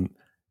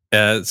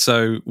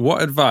 So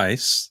what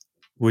advice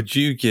would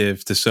you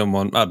give to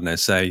someone, I don't know,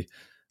 say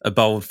a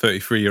bold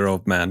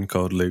 33-year-old man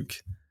called Luke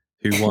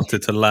who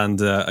wanted to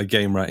land a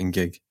game writing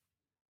gig?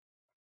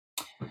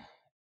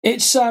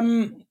 It's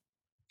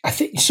I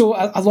think so.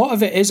 A lot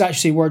of it is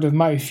actually word of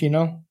mouth,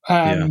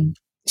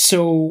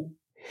 So,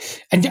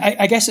 and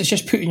I guess it's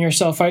just putting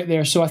yourself out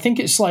there. So I think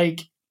it's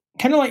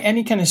kind of like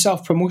any kind of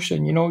self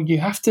promotion. You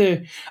have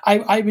to.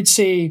 I would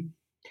say.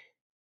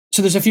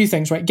 So there's a few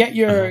things, right? Get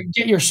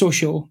your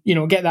social,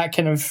 get that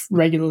kind of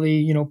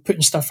regularly,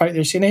 putting stuff out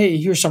there, saying, hey,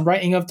 here's some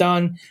writing I've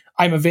done.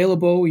 I'm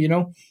available,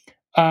 You're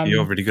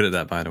really good at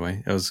that, by the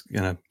way. I was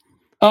gonna.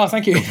 Oh,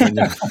 thank you.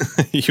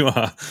 You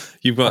are.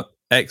 You've got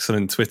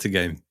excellent Twitter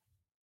game.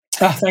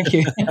 Oh, thank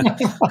you.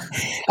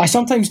 I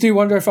sometimes do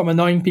wonder if I'm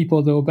annoying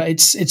people though, but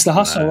it's the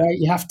hustle, right?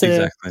 You have to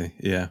exactly,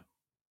 yeah.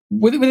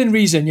 Within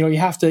reason, you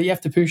have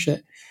to push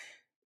it.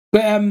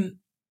 But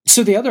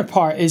so the other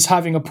part is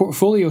having a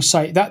portfolio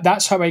site.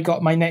 That's how I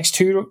got my next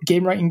 2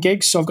 game writing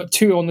gigs. So I've got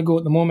 2 on the go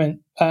at the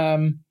moment.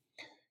 One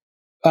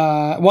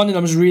of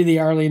them is really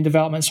early in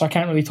development, so I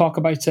can't really talk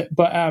about it.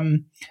 But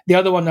the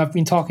other one I've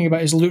been talking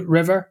about is Loot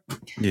River.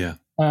 Yeah.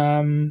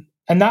 And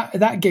And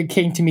that gig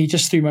came to me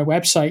just through my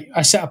website.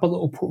 I set up a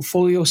little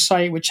portfolio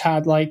site which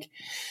had like,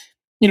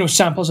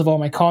 samples of all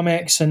my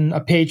comics and a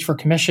page for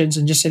commissions,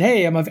 and just said,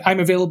 hey, I'm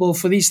available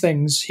for these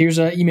things. Here's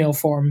an email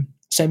form.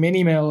 Send me an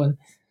email.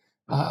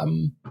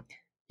 And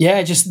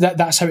just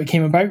that's how it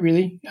came about,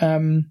 really. That's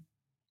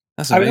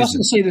amazing. I would also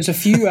say there's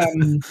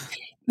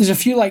a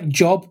few like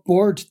job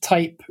board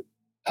type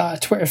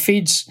Twitter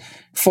feeds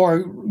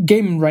for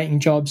game writing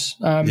jobs.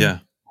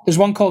 There's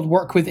one called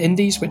Work with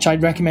Indies, which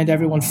I'd recommend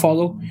everyone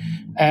follow,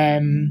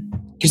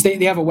 because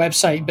they have a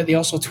website, but they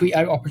also tweet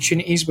out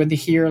opportunities when they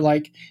hear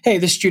like, hey,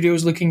 this studio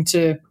is looking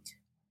to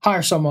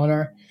hire someone.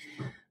 Or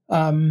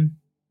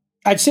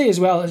I'd say as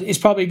well, it's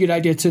probably a good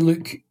idea to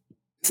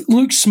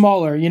look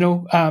smaller,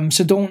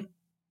 so don't,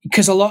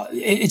 because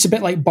it's a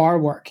bit like bar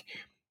work.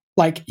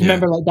 Like,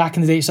 remember, like back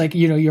in the day, it's like,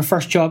 your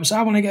first job is,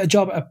 I want to get a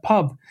job at a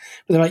pub.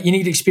 But they're like, you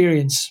need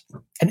experience.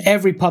 And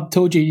every pub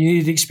told you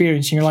needed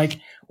experience. And you're like,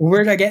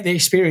 where do I get the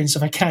experience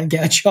if I can't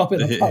get a job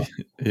at a pub?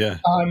 Yeah.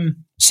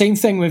 Same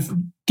thing with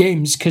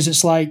games, because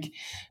it's like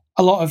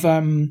a lot of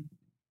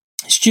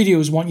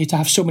studios want you to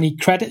have so many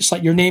credits.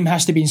 Like, your name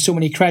has to be in so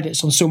many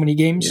credits on so many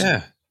games.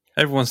 Yeah.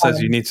 Everyone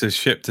says you need to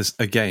ship to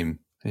a game.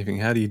 And you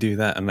think, how do you do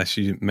that unless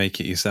you make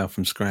it yourself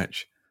from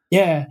scratch?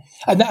 Yeah,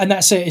 and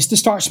that's it. It's to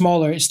start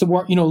smaller. It's to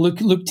work,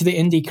 look to the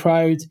indie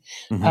crowd.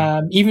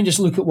 Mm-hmm. Even just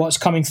look at what's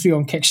coming through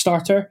on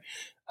Kickstarter.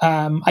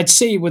 I'd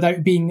say,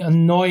 without being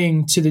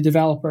annoying to the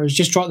developers,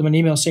 just drop them an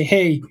email, say,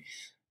 hey,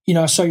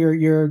 I saw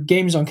your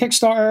game's on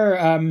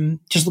Kickstarter.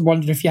 Just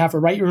wondered if you have a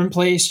writer in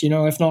place.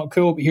 If not,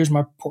 cool, but here's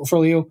my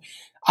portfolio.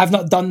 I've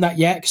not done that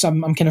yet because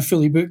I'm kind of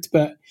fully booked,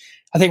 but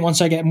I think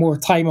once I get more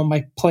time on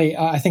my plate,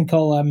 I think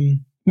I'll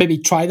maybe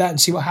try that and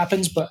see what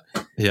happens. But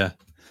yeah.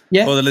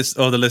 All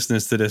the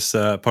listeners to this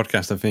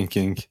podcast are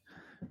thinking,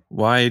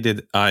 why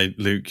did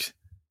Luke,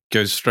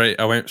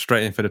 I went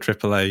straight in for the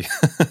AAA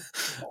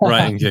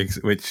writing gigs,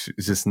 which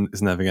is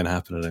never going to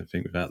happen, I don't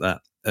think, without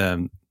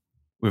that,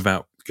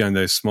 without going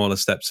those smaller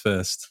steps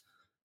first.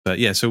 But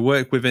yeah, so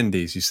Work with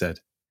Indies, you said.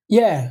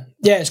 Yeah,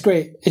 it's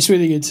great. It's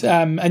really good.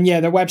 And yeah,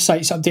 their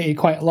website's updated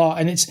quite a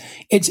lot, and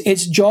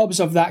it's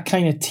jobs of that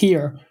kind of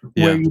tier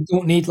where you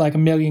don't need like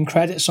 1 million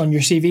credits on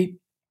your CV.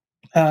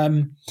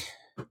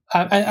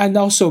 And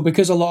also,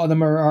 because a lot of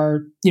them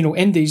are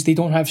indies, they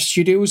don't have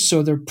studios,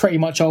 so they're pretty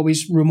much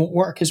always remote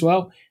work as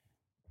well.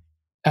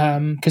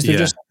 Because they're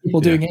just people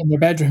doing it in their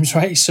bedrooms,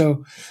 right?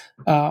 So,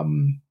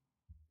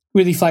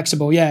 really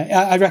flexible.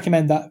 Yeah, I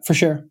recommend that for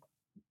sure.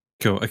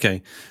 Cool.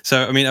 Okay.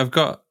 So, I mean, I've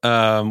got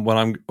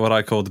what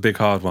I call the big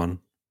hard one,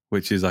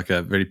 which is like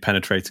a really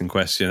penetrating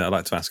question that I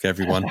like to ask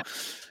everyone.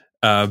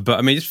 But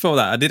I mean, just before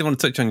that, I did want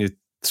to touch on your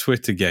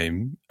Twitter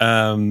game.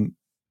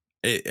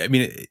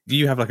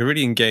 You have like a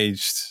really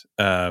engaged,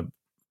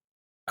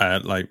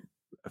 like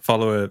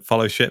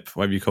followership,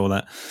 whatever you call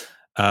that.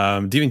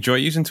 Do you enjoy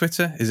using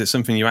Twitter? Is it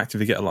something you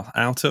actively get a lot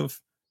out of?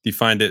 Do you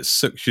find it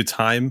sucks your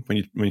time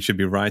when you should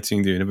be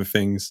writing, doing other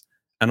things?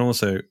 And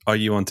also, are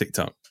you on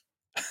TikTok?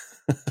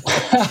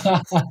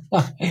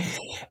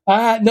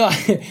 No,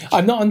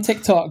 I'm not on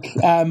TikTok.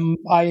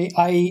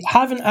 I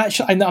haven't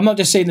actually. I'm not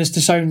just saying this to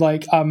sound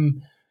like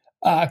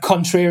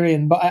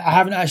contrarian, but I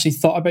haven't actually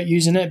thought about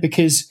using it,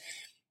 because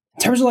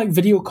in terms of like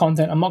video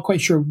content, I'm not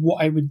quite sure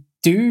what I would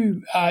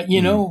do.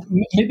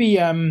 Maybe.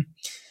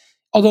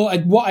 Although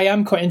what I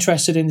am quite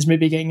interested in is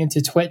maybe getting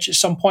into Twitch at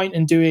some point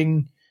and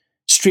doing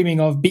streaming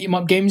of beat 'em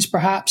up games,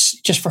 perhaps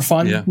just for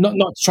fun. Yeah. Not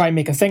to try and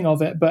make a thing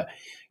of it, but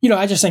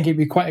I just think it'd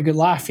be quite a good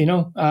laugh.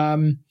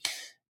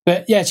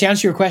 But yeah, to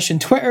answer your question,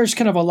 Twitter is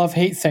kind of a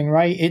love-hate thing,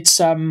 right? It's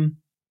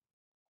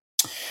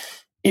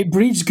it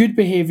breeds good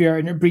behavior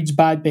and it breeds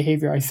bad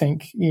behavior, I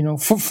think,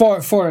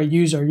 for a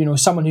user,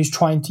 someone who's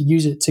trying to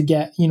use it to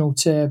get,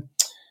 to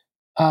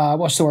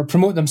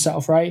promote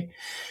themselves, right?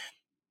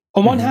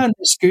 On one hand,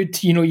 it's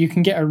good, you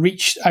can get a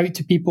reach out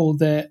to people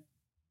that,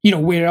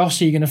 where else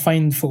are you going to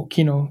find folk,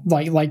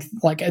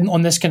 like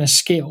on this kind of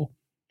scale?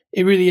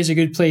 It really is a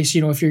good place,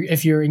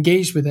 if you're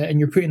engaged with it and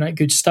you're putting out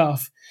good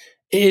stuff.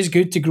 It is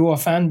good to grow a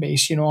fan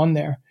base, on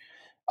there.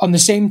 On the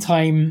same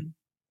time,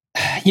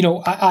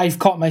 I've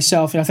caught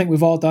myself, and I think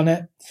we've all done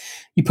it.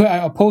 You put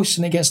out a post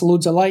and it gets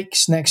loads of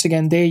likes. Next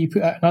again day, you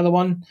put out another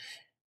one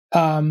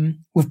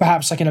with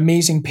perhaps like an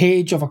amazing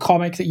page of a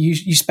comic that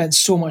you spent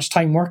so much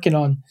time working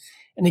on,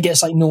 and it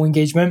gets like no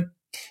engagement.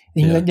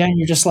 And then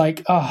you're just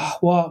like, oh,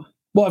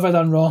 what have I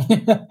done wrong?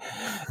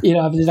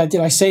 Did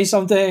I say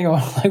something, or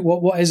like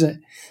what is it?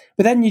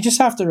 But then you just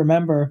have to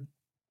remember,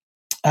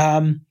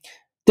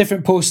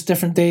 different posts,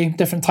 different day,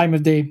 different time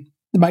of day.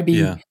 It might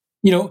be,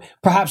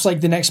 perhaps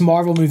like the next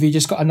Marvel movie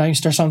just got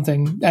announced or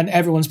something, and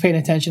everyone's paying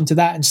attention to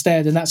that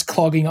instead, and that's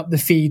clogging up the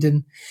feed,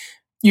 and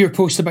your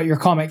post about your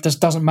comic just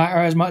doesn't matter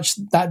as much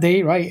that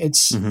day, right?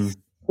 It's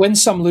win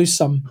some, lose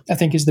some, I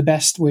think, is the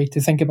best way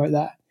to think about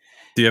that.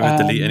 Do you ever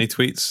delete any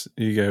tweets?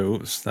 You go,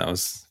 oops, that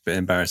was a bit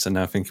embarrassing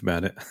now think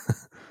about it.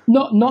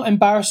 Not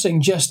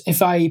embarrassing, just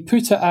if I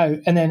put it out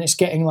and then it's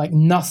getting like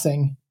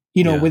nothing,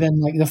 within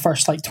like the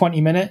first like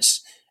 20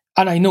 minutes,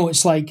 and I know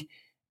it's like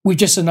we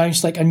just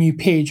announced like a new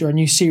page or a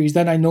new series,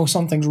 then I know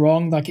something's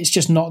wrong. Like it's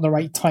just not the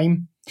right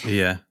time.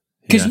 Yeah.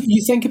 Because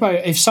you think about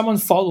it, if someone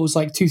follows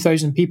like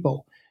 2,000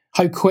 people,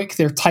 how quick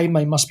their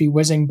timeline must be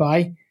whizzing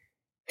by.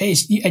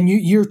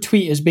 Your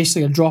tweet is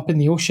basically a drop in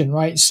the ocean,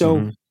 right?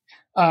 So,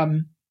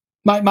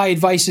 my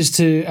advice is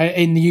to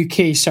in the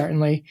UK,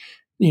 certainly,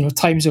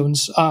 time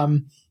zones.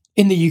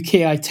 In the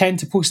UK, I tend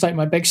to post out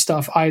my big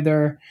stuff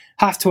either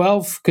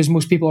 12:30 because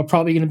most people are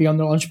probably going to be on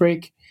their lunch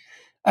break,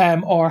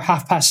 or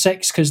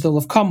 6:30 because they'll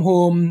have come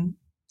home,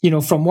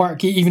 from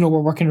work, even though we're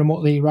working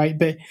remotely, right?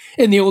 But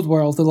in the old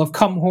world, they'll have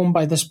come home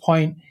by this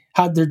point,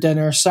 had their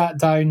dinner, sat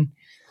down,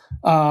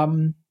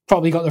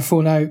 probably got their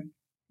phone out.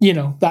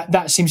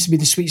 That seems to be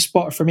the sweet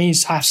spot for me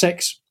is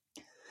 6:30.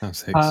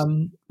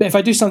 But if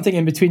I do something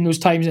in between those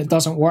times and it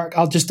doesn't work,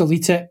 I'll just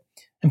delete it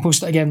and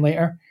post it again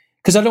later.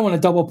 Because I don't want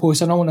to double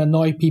post. I don't want to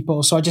annoy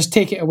people. So I just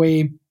take it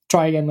away,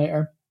 try again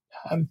later.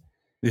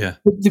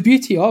 The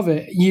beauty of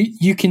it,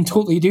 you can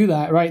totally do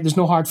that, right? There's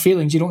no hard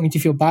feelings. You don't need to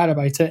feel bad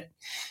about it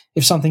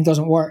if something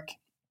doesn't work.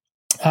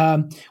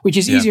 Which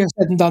is easier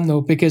said than done, though,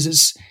 because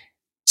it's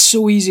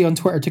so easy on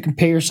Twitter to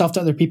compare yourself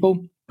to other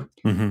people.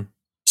 Mm-hmm.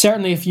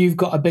 Certainly if you've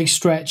got a big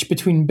stretch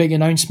between big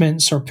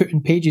announcements or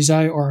putting pages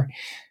out, or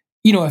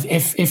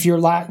if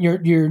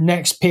your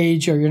next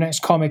page or your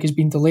next comic has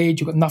been delayed,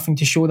 you've got nothing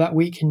to show that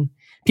week and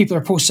people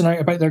are posting out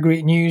about their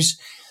great news.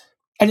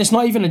 And it's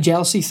not even a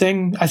jealousy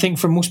thing. I think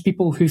for most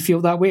people who feel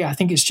that way, I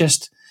think it's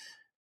just,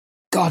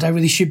 God, I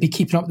really should be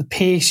keeping up the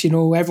pace.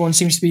 Everyone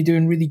seems to be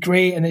doing really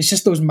great. And it's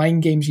just those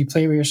mind games you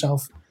play with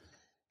yourself.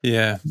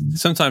 Yeah.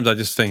 Sometimes I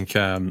just think,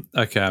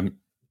 okay,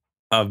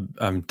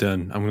 I'm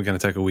done. I'm going to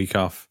take a week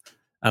off.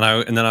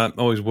 And then I'm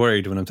always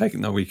worried when I'm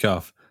taking that week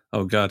off.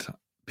 Oh God,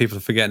 people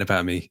are forgetting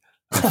about me.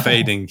 I'm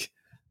fading.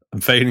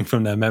 I'm fading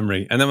from their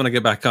memory. And then when I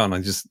get back on,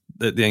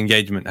 the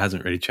engagement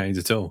hasn't really changed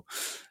at all.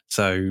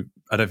 So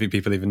I don't think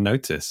people even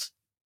notice.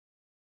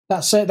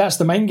 That's it. That's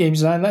the mind games.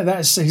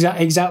 That's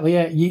exactly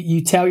it.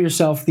 You tell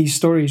yourself these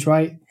stories,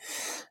 right?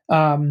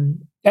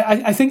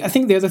 I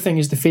think the other thing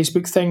is the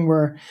Facebook thing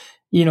where,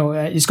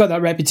 it's got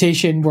that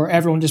reputation where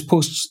everyone just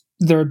posts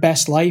their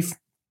best life.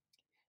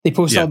 They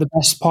post all the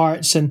best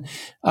parts, and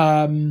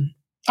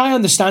I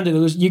understand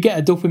it. You get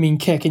a dopamine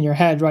kick in your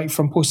head, right,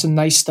 from posting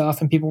nice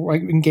stuff and people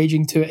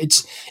engaging to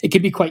it. It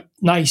can be quite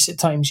nice at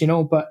times,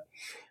 but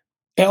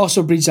it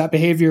also breeds that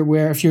behavior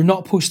where if you're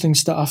not posting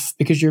stuff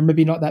because you're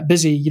maybe not that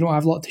busy, you don't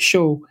have a lot to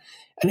show,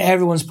 and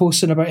everyone's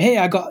posting about, hey,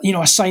 I got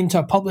assigned to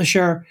a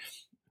publisher.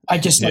 I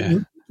just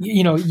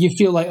you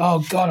feel like,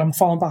 oh God, I'm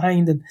falling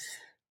behind, and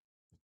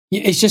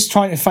it's just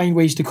trying to find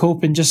ways to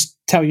cope and just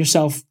tell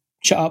yourself,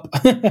 shut up.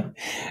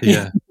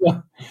 Yeah.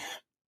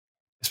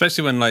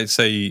 Especially when, like,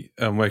 say,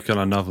 I'm working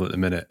on a novel at the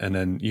minute, and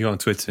then you go on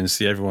Twitter and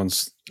see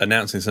everyone's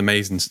announcing this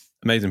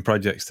amazing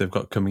projects they've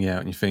got coming out,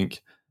 and you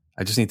think,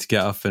 I just need to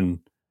get off and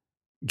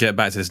get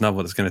back to this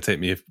novel that's going to take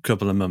me a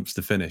couple of months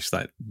to finish.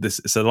 Like this,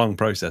 it's a long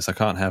process. I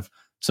can't have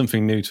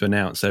something new to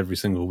announce every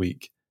single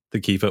week to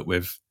keep up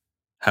with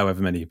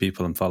however many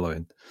people I'm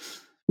following.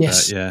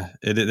 Yes.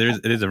 It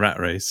is a rat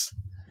race.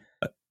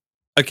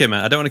 Okay,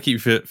 man, I don't want to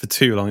keep you for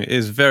too long. It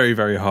is very,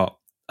 very hot.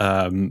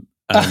 And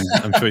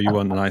I'm sure you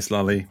want an ice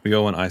lolly. We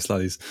all want ice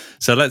lollies.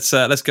 So let's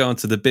go on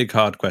to the big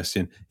hard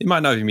question. It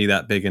might not even be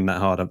that big and that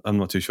hard. I'm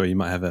not too sure. You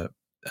might have a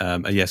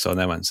yes or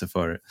no answer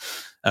for it.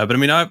 But I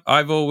mean,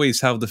 I've always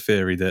held the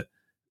theory that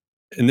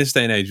in this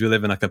day and age, we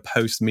live in like a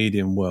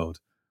post-medium world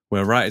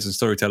where writers and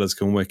storytellers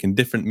can work in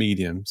different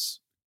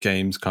mediums,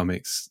 games,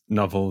 comics,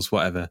 novels,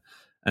 whatever,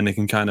 and they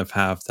can kind of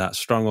have that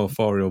strong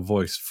authorial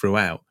voice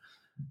throughout.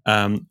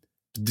 And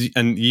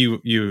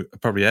you are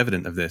probably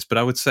evident of this, but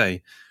I would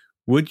say,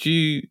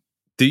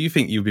 do you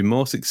think you'd be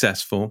more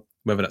successful,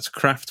 whether that's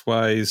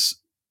craft-wise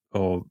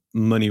or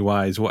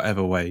money-wise,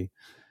 whatever way,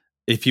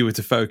 if you were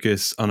to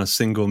focus on a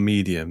single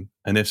medium?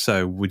 And if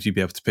so, would you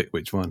be able to pick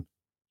which one?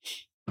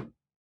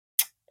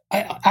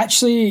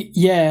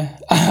 Yeah.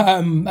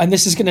 And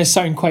this is going to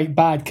sound quite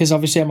bad because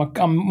obviously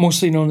I'm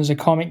mostly known as a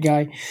comic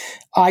guy.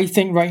 I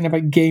think writing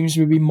about games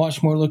would be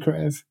much more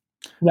lucrative.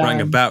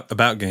 Writing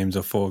about games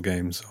or for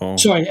games or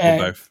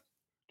both?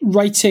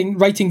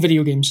 Writing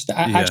video games,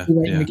 actually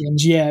writing the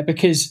games,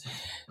 because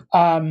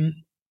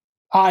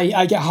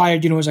I get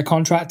hired, as a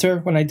contractor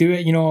when I do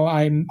it.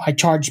 I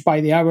charge by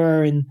the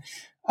hour, and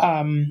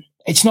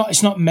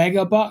it's not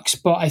mega bucks,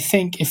 but I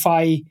think if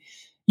I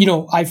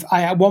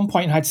at one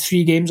point had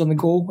 3 games on the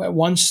go at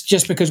once,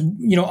 just because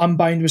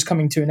Unbound was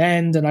coming to an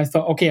end, and I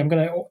thought, okay, I'm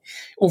going to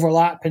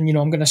overlap, and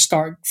I'm going to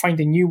start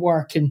finding new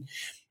work, and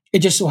it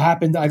just so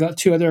happened that I got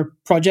 2 other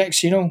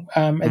projects, at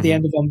the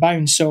end of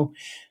Unbound, so.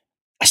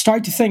 I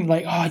started to think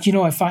like,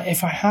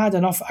 if I had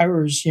enough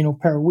hours,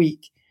 per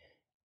week,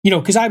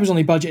 because I was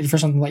only budgeted for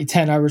something like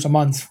 10 hours a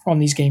month on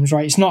these games,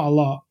 right? It's not a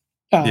lot.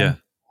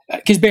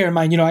 Because bear in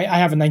mind, I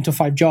have a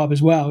 9-to-5 job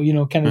as well,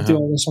 kind of do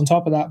all this on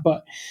top of that.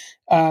 But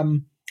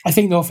I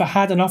think though, if I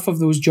had enough of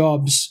those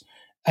jobs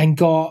and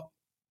got,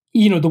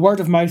 the word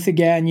of mouth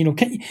again, you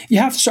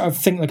have to sort of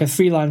think like a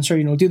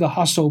freelancer, do the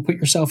hustle, put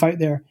yourself out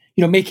there,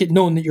 make it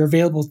known that you're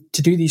available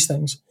to do these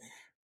things.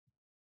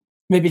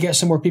 maybe get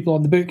some more people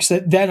on the books,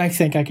 then I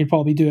think I could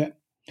probably do it.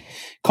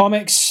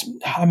 Comics,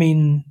 I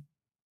mean,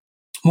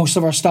 most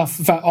of our stuff,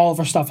 in fact, all of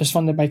our stuff is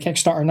funded by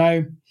Kickstarter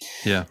now.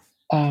 Yeah.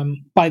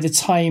 By the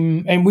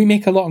time, and we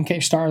make a lot on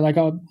Kickstarter, like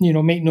I'll,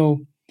 make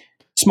no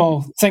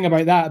small thing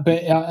about that,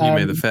 but you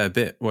made a fair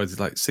bit. What is it,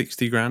 like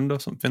 60 grand or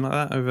something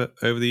like that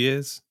over the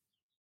years?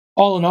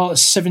 All in all,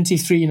 it's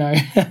 73 now,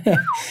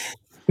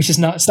 which is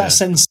nuts. That's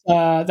since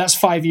that's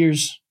 5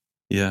 years.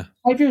 Yeah,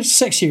 5 years,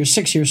 6 years,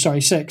 6 years.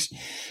 Sorry, 6.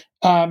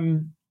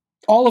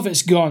 All of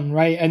it's gone,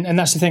 right? And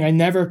that's the thing. I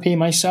never pay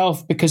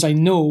myself because I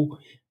know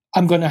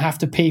I'm going to have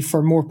to pay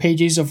for more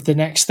pages of the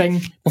next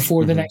thing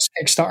before the next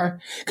Kickstarter.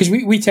 Because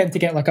we tend to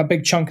get like a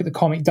big chunk of the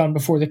comic done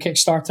before the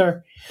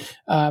Kickstarter.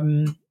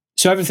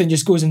 So everything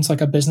just goes into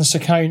like a business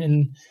account.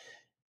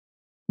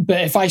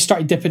 But if I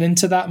started dipping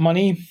into that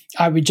money,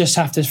 I would just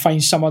have to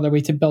find some other way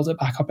to build it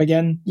back up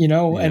again,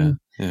 and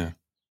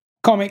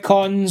Comic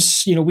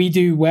Cons, we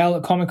do well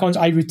at Comic Cons.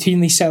 I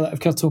routinely sell out of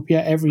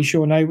Kiltopia every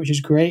show now, which is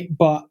great.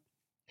 But,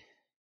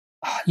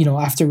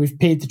 after we've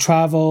paid to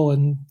travel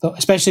and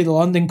especially the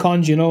London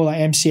cons, like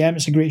MCM,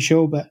 it's a great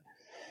show, but,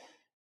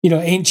 it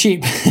ain't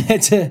cheap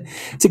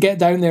to get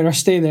down there or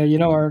stay there,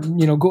 or,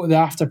 go to the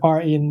after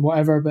party and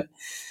whatever. But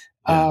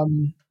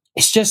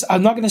it's just,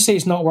 I'm not going to say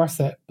it's not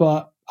worth it,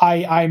 but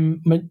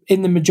I'm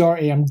in the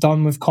majority, I'm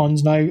done with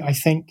cons now, I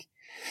think.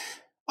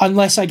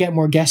 Unless I get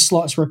more guest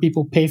slots where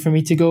people pay for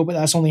me to go, but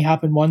that's only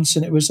happened once,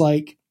 and it was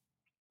like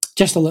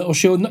just a little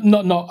show.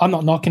 Not I'm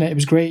not knocking it. It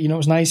was great, it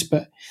was nice,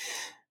 but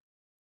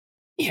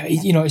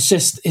it's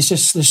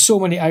just there's so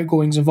many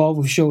outgoings involved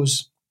with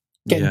shows,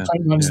 getting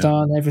print runs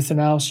done, everything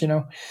else.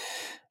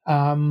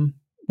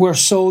 We're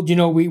sold.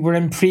 We're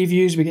in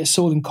previews. We get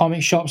sold in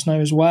comic shops now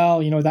as well.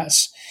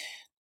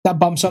 That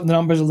bumps up the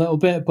numbers a little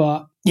bit,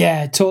 but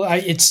yeah, I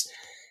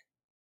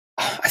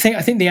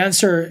think the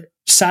answer,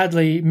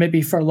 sadly,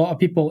 maybe for a lot of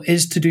people,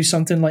 is to do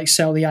something like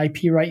sell the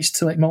IP rights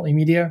to like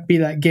multimedia, be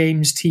that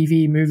games,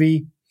 TV,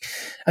 movie,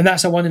 and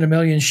that's a 1 in a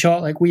million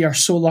shot. Like, we are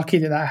so lucky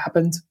that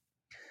happened.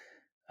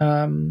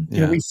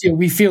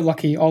 We feel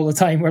lucky all the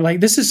time. We're like,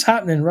 this is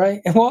happening,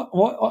 right? And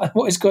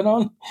what is going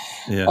on?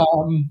 Yeah.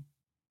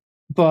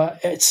 But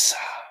it's.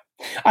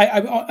 I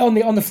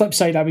on the flip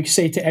side, I would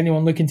say to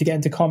anyone looking to get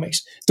into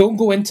comics, don't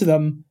go into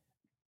them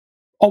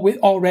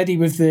already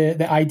with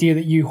the idea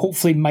that you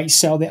hopefully might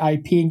sell the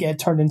IP and get it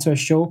turned into a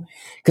show.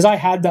 Because I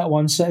had that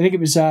once. I think it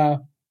was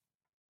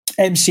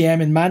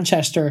MCM in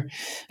Manchester.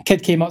 A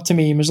kid came up to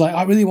me and was like,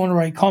 I really want to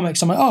write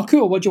comics. I'm like, oh,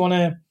 cool. What do you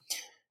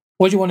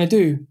want to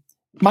do?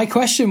 My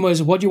question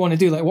was, what do you want to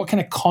do? Like, what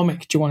kind of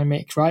comic do you want to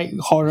make, right?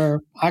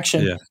 Horror,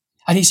 action. Yeah.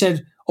 And he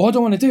said, what do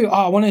I want to do?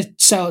 I want to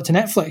sell it to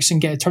Netflix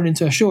and get it turned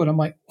into a show. And I'm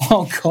like,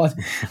 oh God.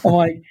 I'm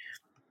like,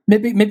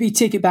 maybe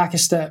take it back a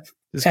step.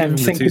 Just and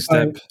think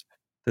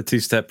the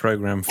two-step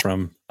program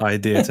from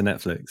idea to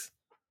Netflix.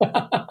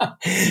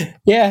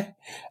 Yeah.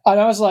 And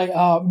I was like,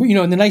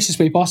 in the nicest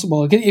way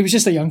possible. It was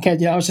just a young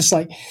kid. I was just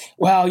like,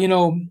 well,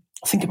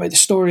 think about the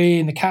story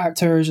and the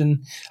characters.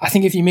 And I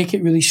think if you make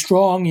it really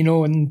strong,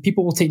 and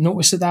people will take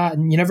notice of that,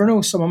 and you never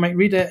know, someone might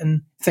read it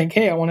and think,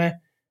 hey, I want to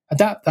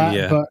adapt that.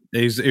 Yeah. But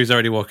he was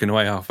already walking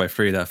away halfway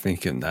through that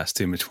thinking, that's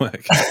too much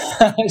work.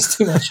 It's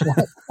too much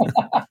work.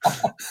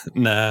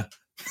 Nah.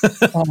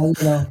 But I'll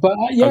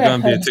go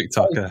and be a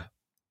TikToker.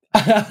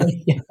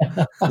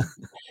 Yeah.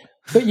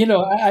 But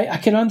I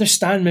can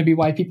understand maybe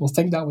why people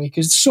think that way,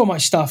 because so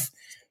much stuff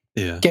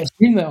gets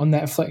greenlit on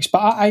Netflix. But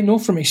I know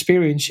from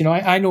experience,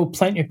 I know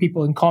plenty of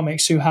people in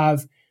comics who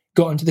have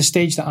gotten to the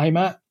stage that I'm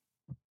at,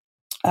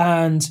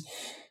 and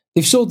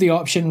they've sold the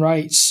option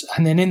rights,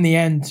 and then in the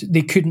end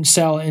they couldn't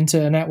sell it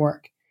into a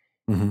network.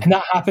 Mm-hmm. And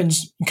that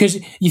happens because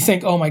you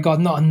think, oh my God,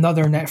 not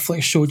another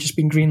Netflix show just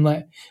been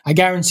greenlit. I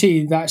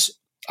guarantee that's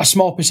a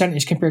small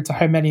percentage compared to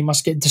how many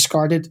must get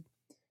discarded.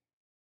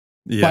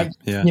 That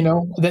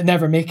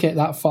never make it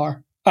that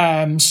far.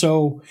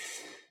 So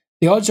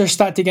the odds are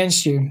stacked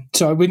against you.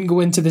 So I wouldn't go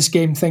into this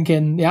game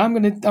thinking, I'm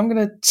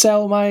gonna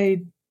sell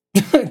my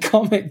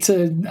comic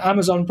to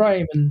Amazon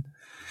Prime, and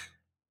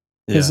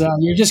because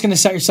you're just gonna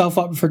set yourself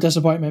up for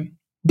disappointment.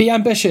 Be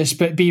ambitious,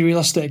 but be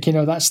realistic.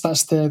 That's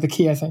the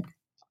key, I think.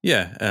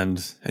 Yeah,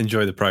 and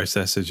enjoy the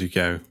process as you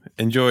go.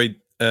 Enjoy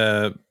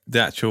the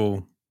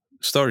actual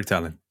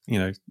storytelling.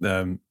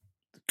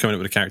 Coming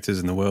up with the characters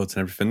and the worlds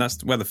and everything.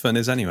 That's where the fun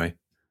is anyway.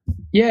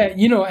 Yeah,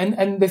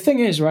 and the thing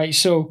is, right,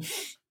 so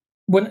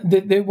when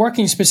they're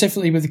working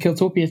specifically with the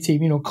Kiltopia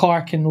team,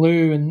 Clark and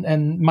Lou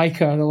and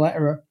Micah, the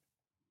letterer,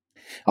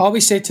 I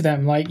always say to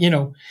them, like,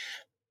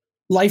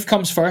 life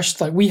comes first.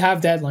 Like, we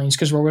have deadlines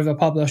because we're with a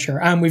publisher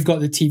and we've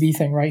got the TV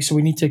thing, right? So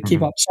we need to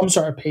keep up some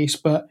sort of pace,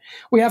 but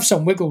we have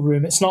some wiggle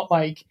room. It's not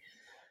like,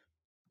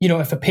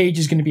 if a page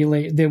is going to be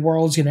late, the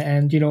world's going to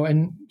end,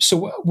 and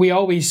so we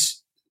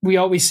always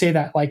say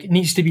that, like, it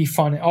needs to be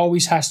fun. It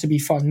always has to be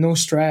fun. No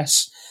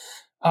stress.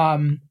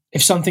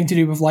 If something to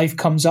do with life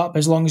comes up,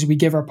 as long as we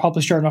give our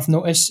publisher enough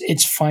notice,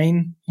 it's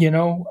fine.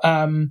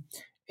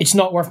 It's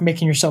not worth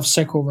making yourself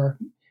sick over,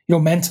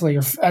 mentally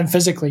and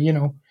physically,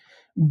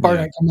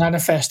 burnout can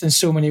manifest in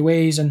so many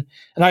ways, and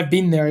I've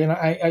been there, and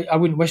I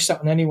wouldn't wish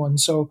that on anyone.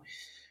 So,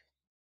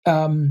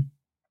 and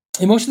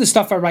most of the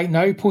stuff I write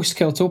now post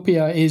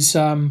Kiltopia is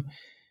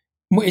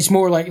it's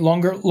more like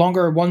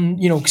longer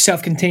one,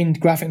 self-contained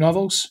graphic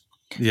novels.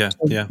 Yeah,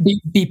 so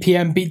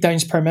BPM,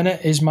 beatdowns per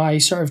minute, is my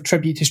sort of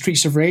tribute to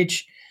Streets of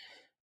Rage,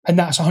 and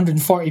that's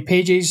 140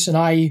 pages, and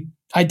I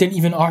didn't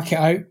even arc it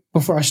out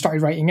before I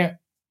started writing it,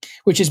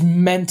 which is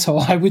mental.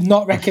 I would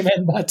not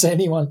recommend that to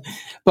anyone,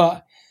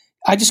 but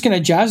I just kind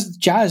of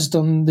jazzed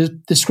on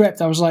the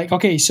script. I was like,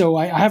 okay, so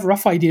I have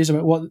rough ideas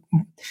about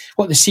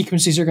what the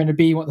sequences are going to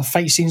be, what the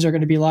fight scenes are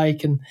going to be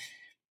like, and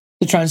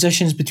the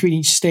transitions between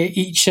each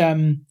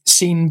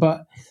scene.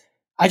 But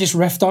I just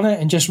riffed on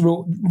it and just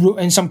wrote.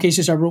 In some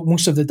cases, I wrote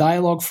most of the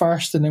dialogue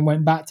first, and then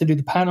went back to do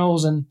the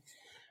panels. And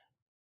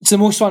it's the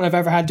most fun I've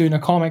ever had doing a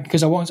comic,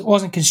 because I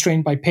wasn't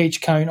constrained by page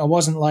count. I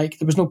wasn't like,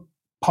 there was no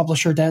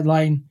publisher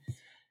deadline,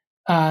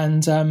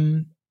 and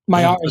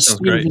my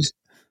artist.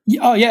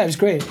 Oh yeah, it was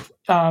great.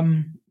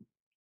 And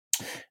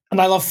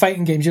I love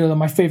fighting games. They're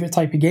my favorite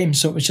type of game.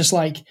 So it was just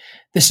like,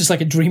 this is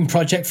like a dream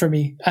project for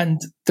me, and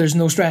there's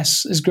no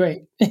stress. It's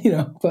great,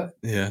 But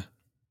yeah,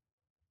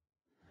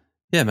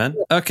 man.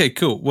 Okay,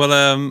 cool.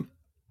 Well,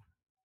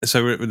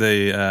 so we're at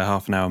the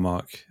half an hour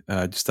mark,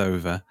 just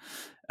over.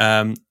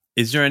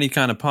 Is there any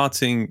kind of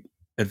parting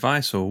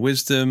advice or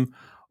wisdom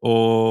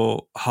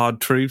or hard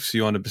truths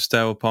you want to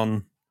bestow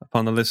upon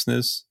the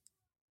listeners?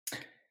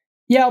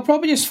 Yeah, I'll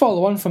probably just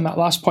follow on from that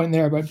last point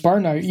there about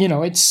burnout.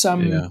 It's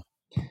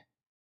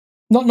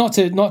not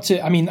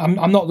to. I mean,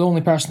 I'm not the only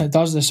person that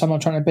does this. I'm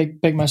not trying to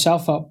big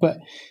myself up, but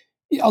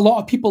a lot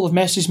of people have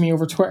messaged me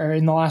over Twitter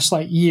in the last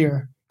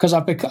year, because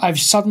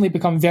I've suddenly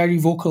become very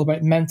vocal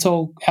about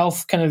mental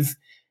health kind of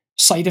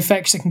side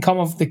effects that can come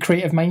of the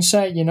creative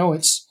mindset.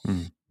 It's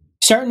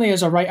certainly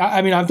as a writer.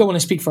 I mean, I don't want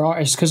to speak for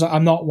artists because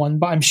I'm not one,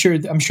 but I'm sure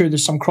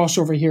there's some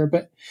crossover here.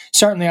 But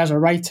certainly as a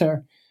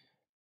writer,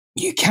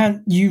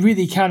 you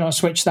really cannot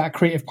switch that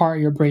creative part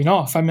of your brain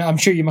off. I mean, I'm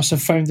sure you must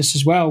have found this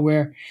as well,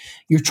 where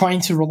you're trying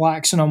to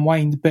relax and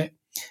unwind, but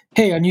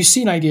hey, a new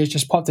scene idea has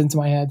just popped into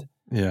my head.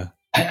 Yeah.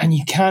 And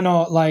you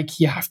cannot,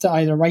 you have to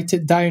either write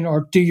it down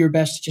or do your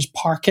best to just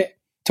park it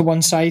to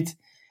one side,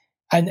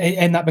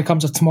 and that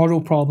becomes a tomorrow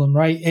problem,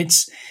 right?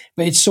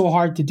 But it's so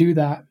hard to do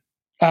that,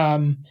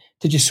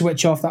 to just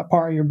switch off that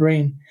part of your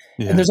brain.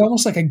 Yeah. And there's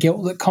almost like a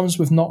guilt that comes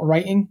with not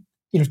writing.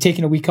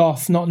 Taking a week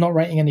off, not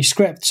writing any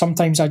script.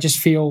 Sometimes I just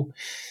feel,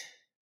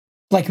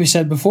 like we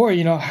said before,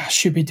 I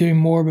should be doing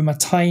more with my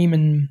time.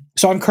 And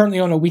so I'm currently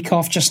on a week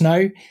off just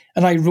now,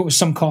 and I wrote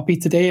some copy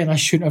today, and I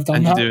shouldn't have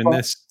done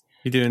that.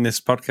 You're doing this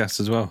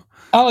podcast as well.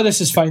 Oh, this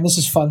is fine. This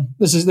is fun.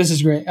 This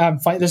is great. I'm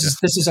fine. This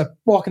is a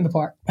walk in the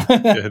park.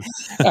 Good.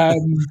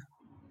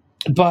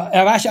 But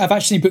I've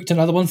actually booked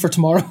another one for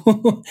tomorrow.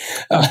 Cool.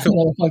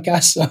 Another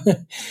podcast. So,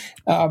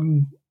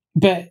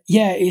 but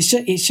yeah,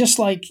 it's just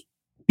like,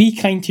 be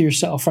kind to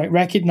yourself, right?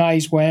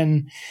 Recognize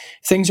when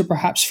things are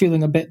perhaps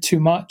feeling a bit too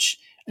much,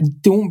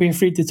 and don't be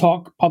afraid to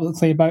talk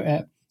publicly about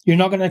it. You're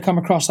not going to come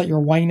across like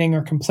you're whining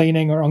or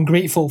complaining or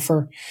ungrateful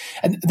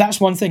and that's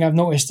one thing I've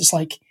noticed. It's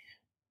like,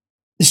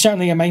 there's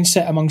certainly a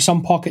mindset among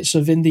some pockets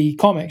of indie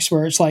comics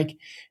where it's like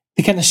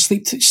the kind of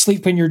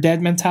sleep when you're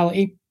dead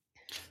mentality.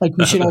 Like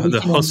we should all be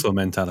the hustle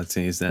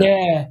mentality is there.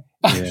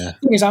 Yeah.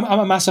 Because I'm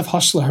a massive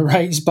hustler,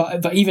 right?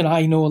 But even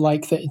I know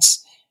that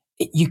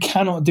you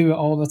cannot do it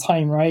all the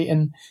time, right?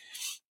 And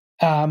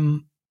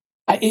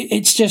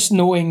it's just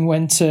knowing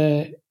when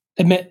to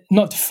admit,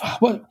 I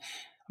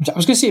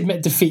was going to say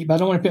admit defeat, but I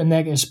don't want to put a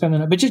negative spin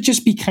on it. But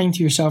just be kind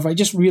to yourself, right?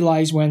 Just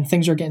realize when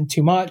things are getting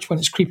too much, when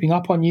it's creeping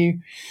up on you.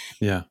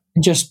 Yeah.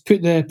 And just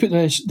put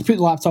the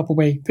laptop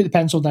away, put the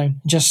pencil down,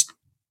 and just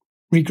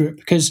regroup.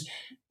 Because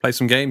play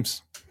some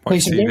games. Play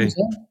some games.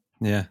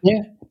 Yeah.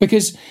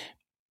 Because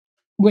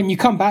when you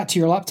come back to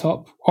your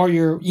laptop or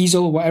your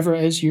easel, whatever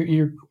it is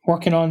you're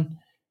working on,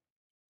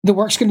 the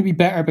work's going to be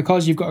better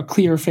because you've got a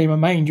clear frame of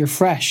mind. You're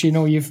fresh.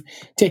 You've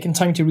taken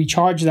time to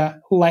recharge that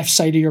left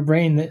side of your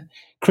brain, that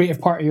creative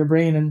part of your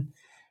brain. And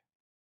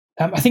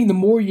I think the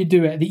more you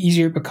do it, the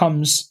easier it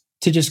becomes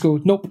to just go,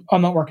 nope,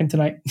 I'm not working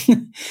tonight.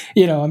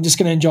 I'm just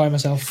going to enjoy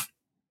myself.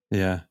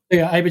 Yeah.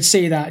 Yeah, I would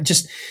say that.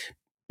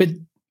 But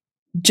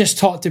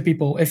talk to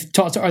people.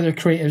 Talk to other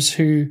creatives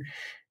who,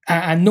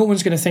 and no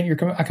one's going to think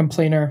you're a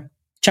complainer.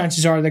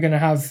 Chances are they're going to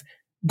have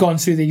gone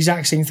through the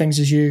exact same things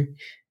as you,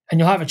 and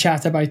you'll have a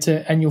chat about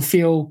it, and you'll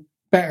feel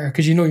better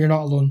because you're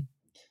not alone.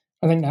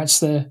 I think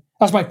that's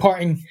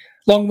my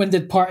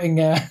long-winded parting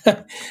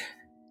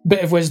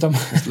bit of wisdom.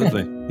 It's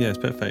lovely. Yeah, it's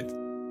perfect.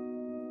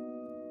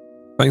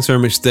 Thanks very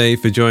much, Dave,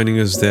 for joining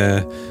us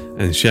there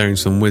and sharing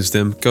some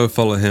wisdom. Go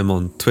follow him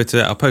on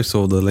Twitter. I'll post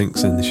all the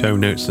links in the show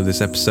notes of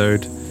this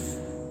episode.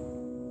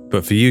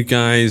 But for you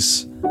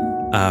guys,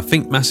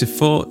 think massive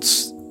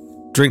thoughts,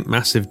 drink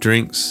massive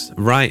drinks,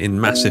 write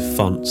in massive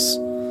fonts.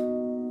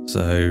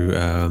 So,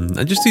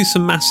 and just do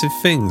some massive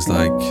things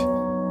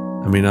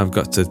I've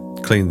got to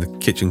clean the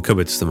kitchen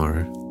cupboards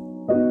tomorrow.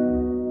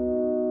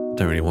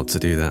 Don't really want to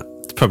do that.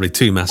 It's probably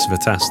too massive a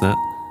task, that.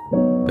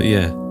 But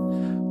yeah.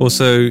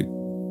 Also,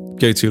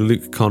 go to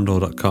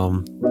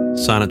lukecondor.com,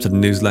 sign up to the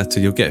newsletter,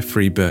 you'll get a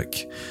free book.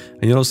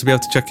 And you'll also be able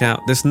to check out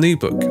this new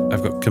book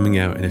I've got coming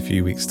out in a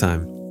few weeks'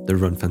 time, The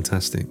Run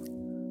Fantastic.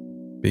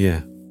 But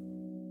yeah,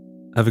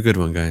 have a good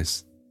one,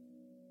 guys.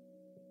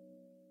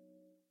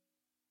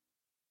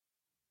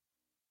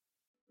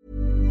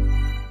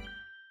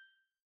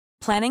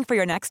 Planning for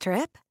your next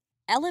trip?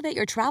 Elevate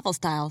your travel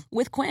style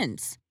with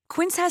Quince.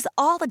 Quince has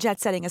all the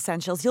jet-setting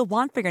essentials you'll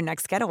want for your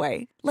next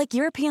getaway, like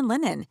European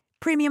linen,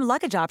 premium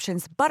luggage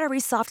options, buttery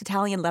soft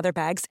Italian leather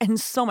bags, and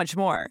so much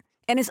more.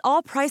 And is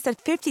all priced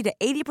at 50 to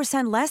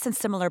 80% less than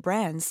similar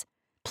brands.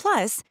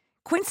 Plus,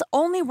 Quince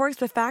only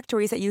works with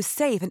factories that use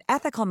safe and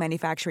ethical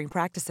manufacturing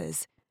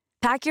practices.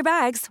 Pack your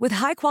bags with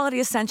high-quality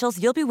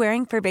essentials you'll be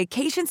wearing for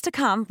vacations to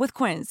come with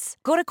Quince.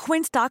 Go to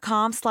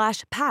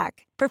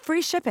quince.com/pack for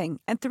free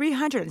shipping and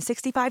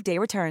 365-day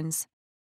returns.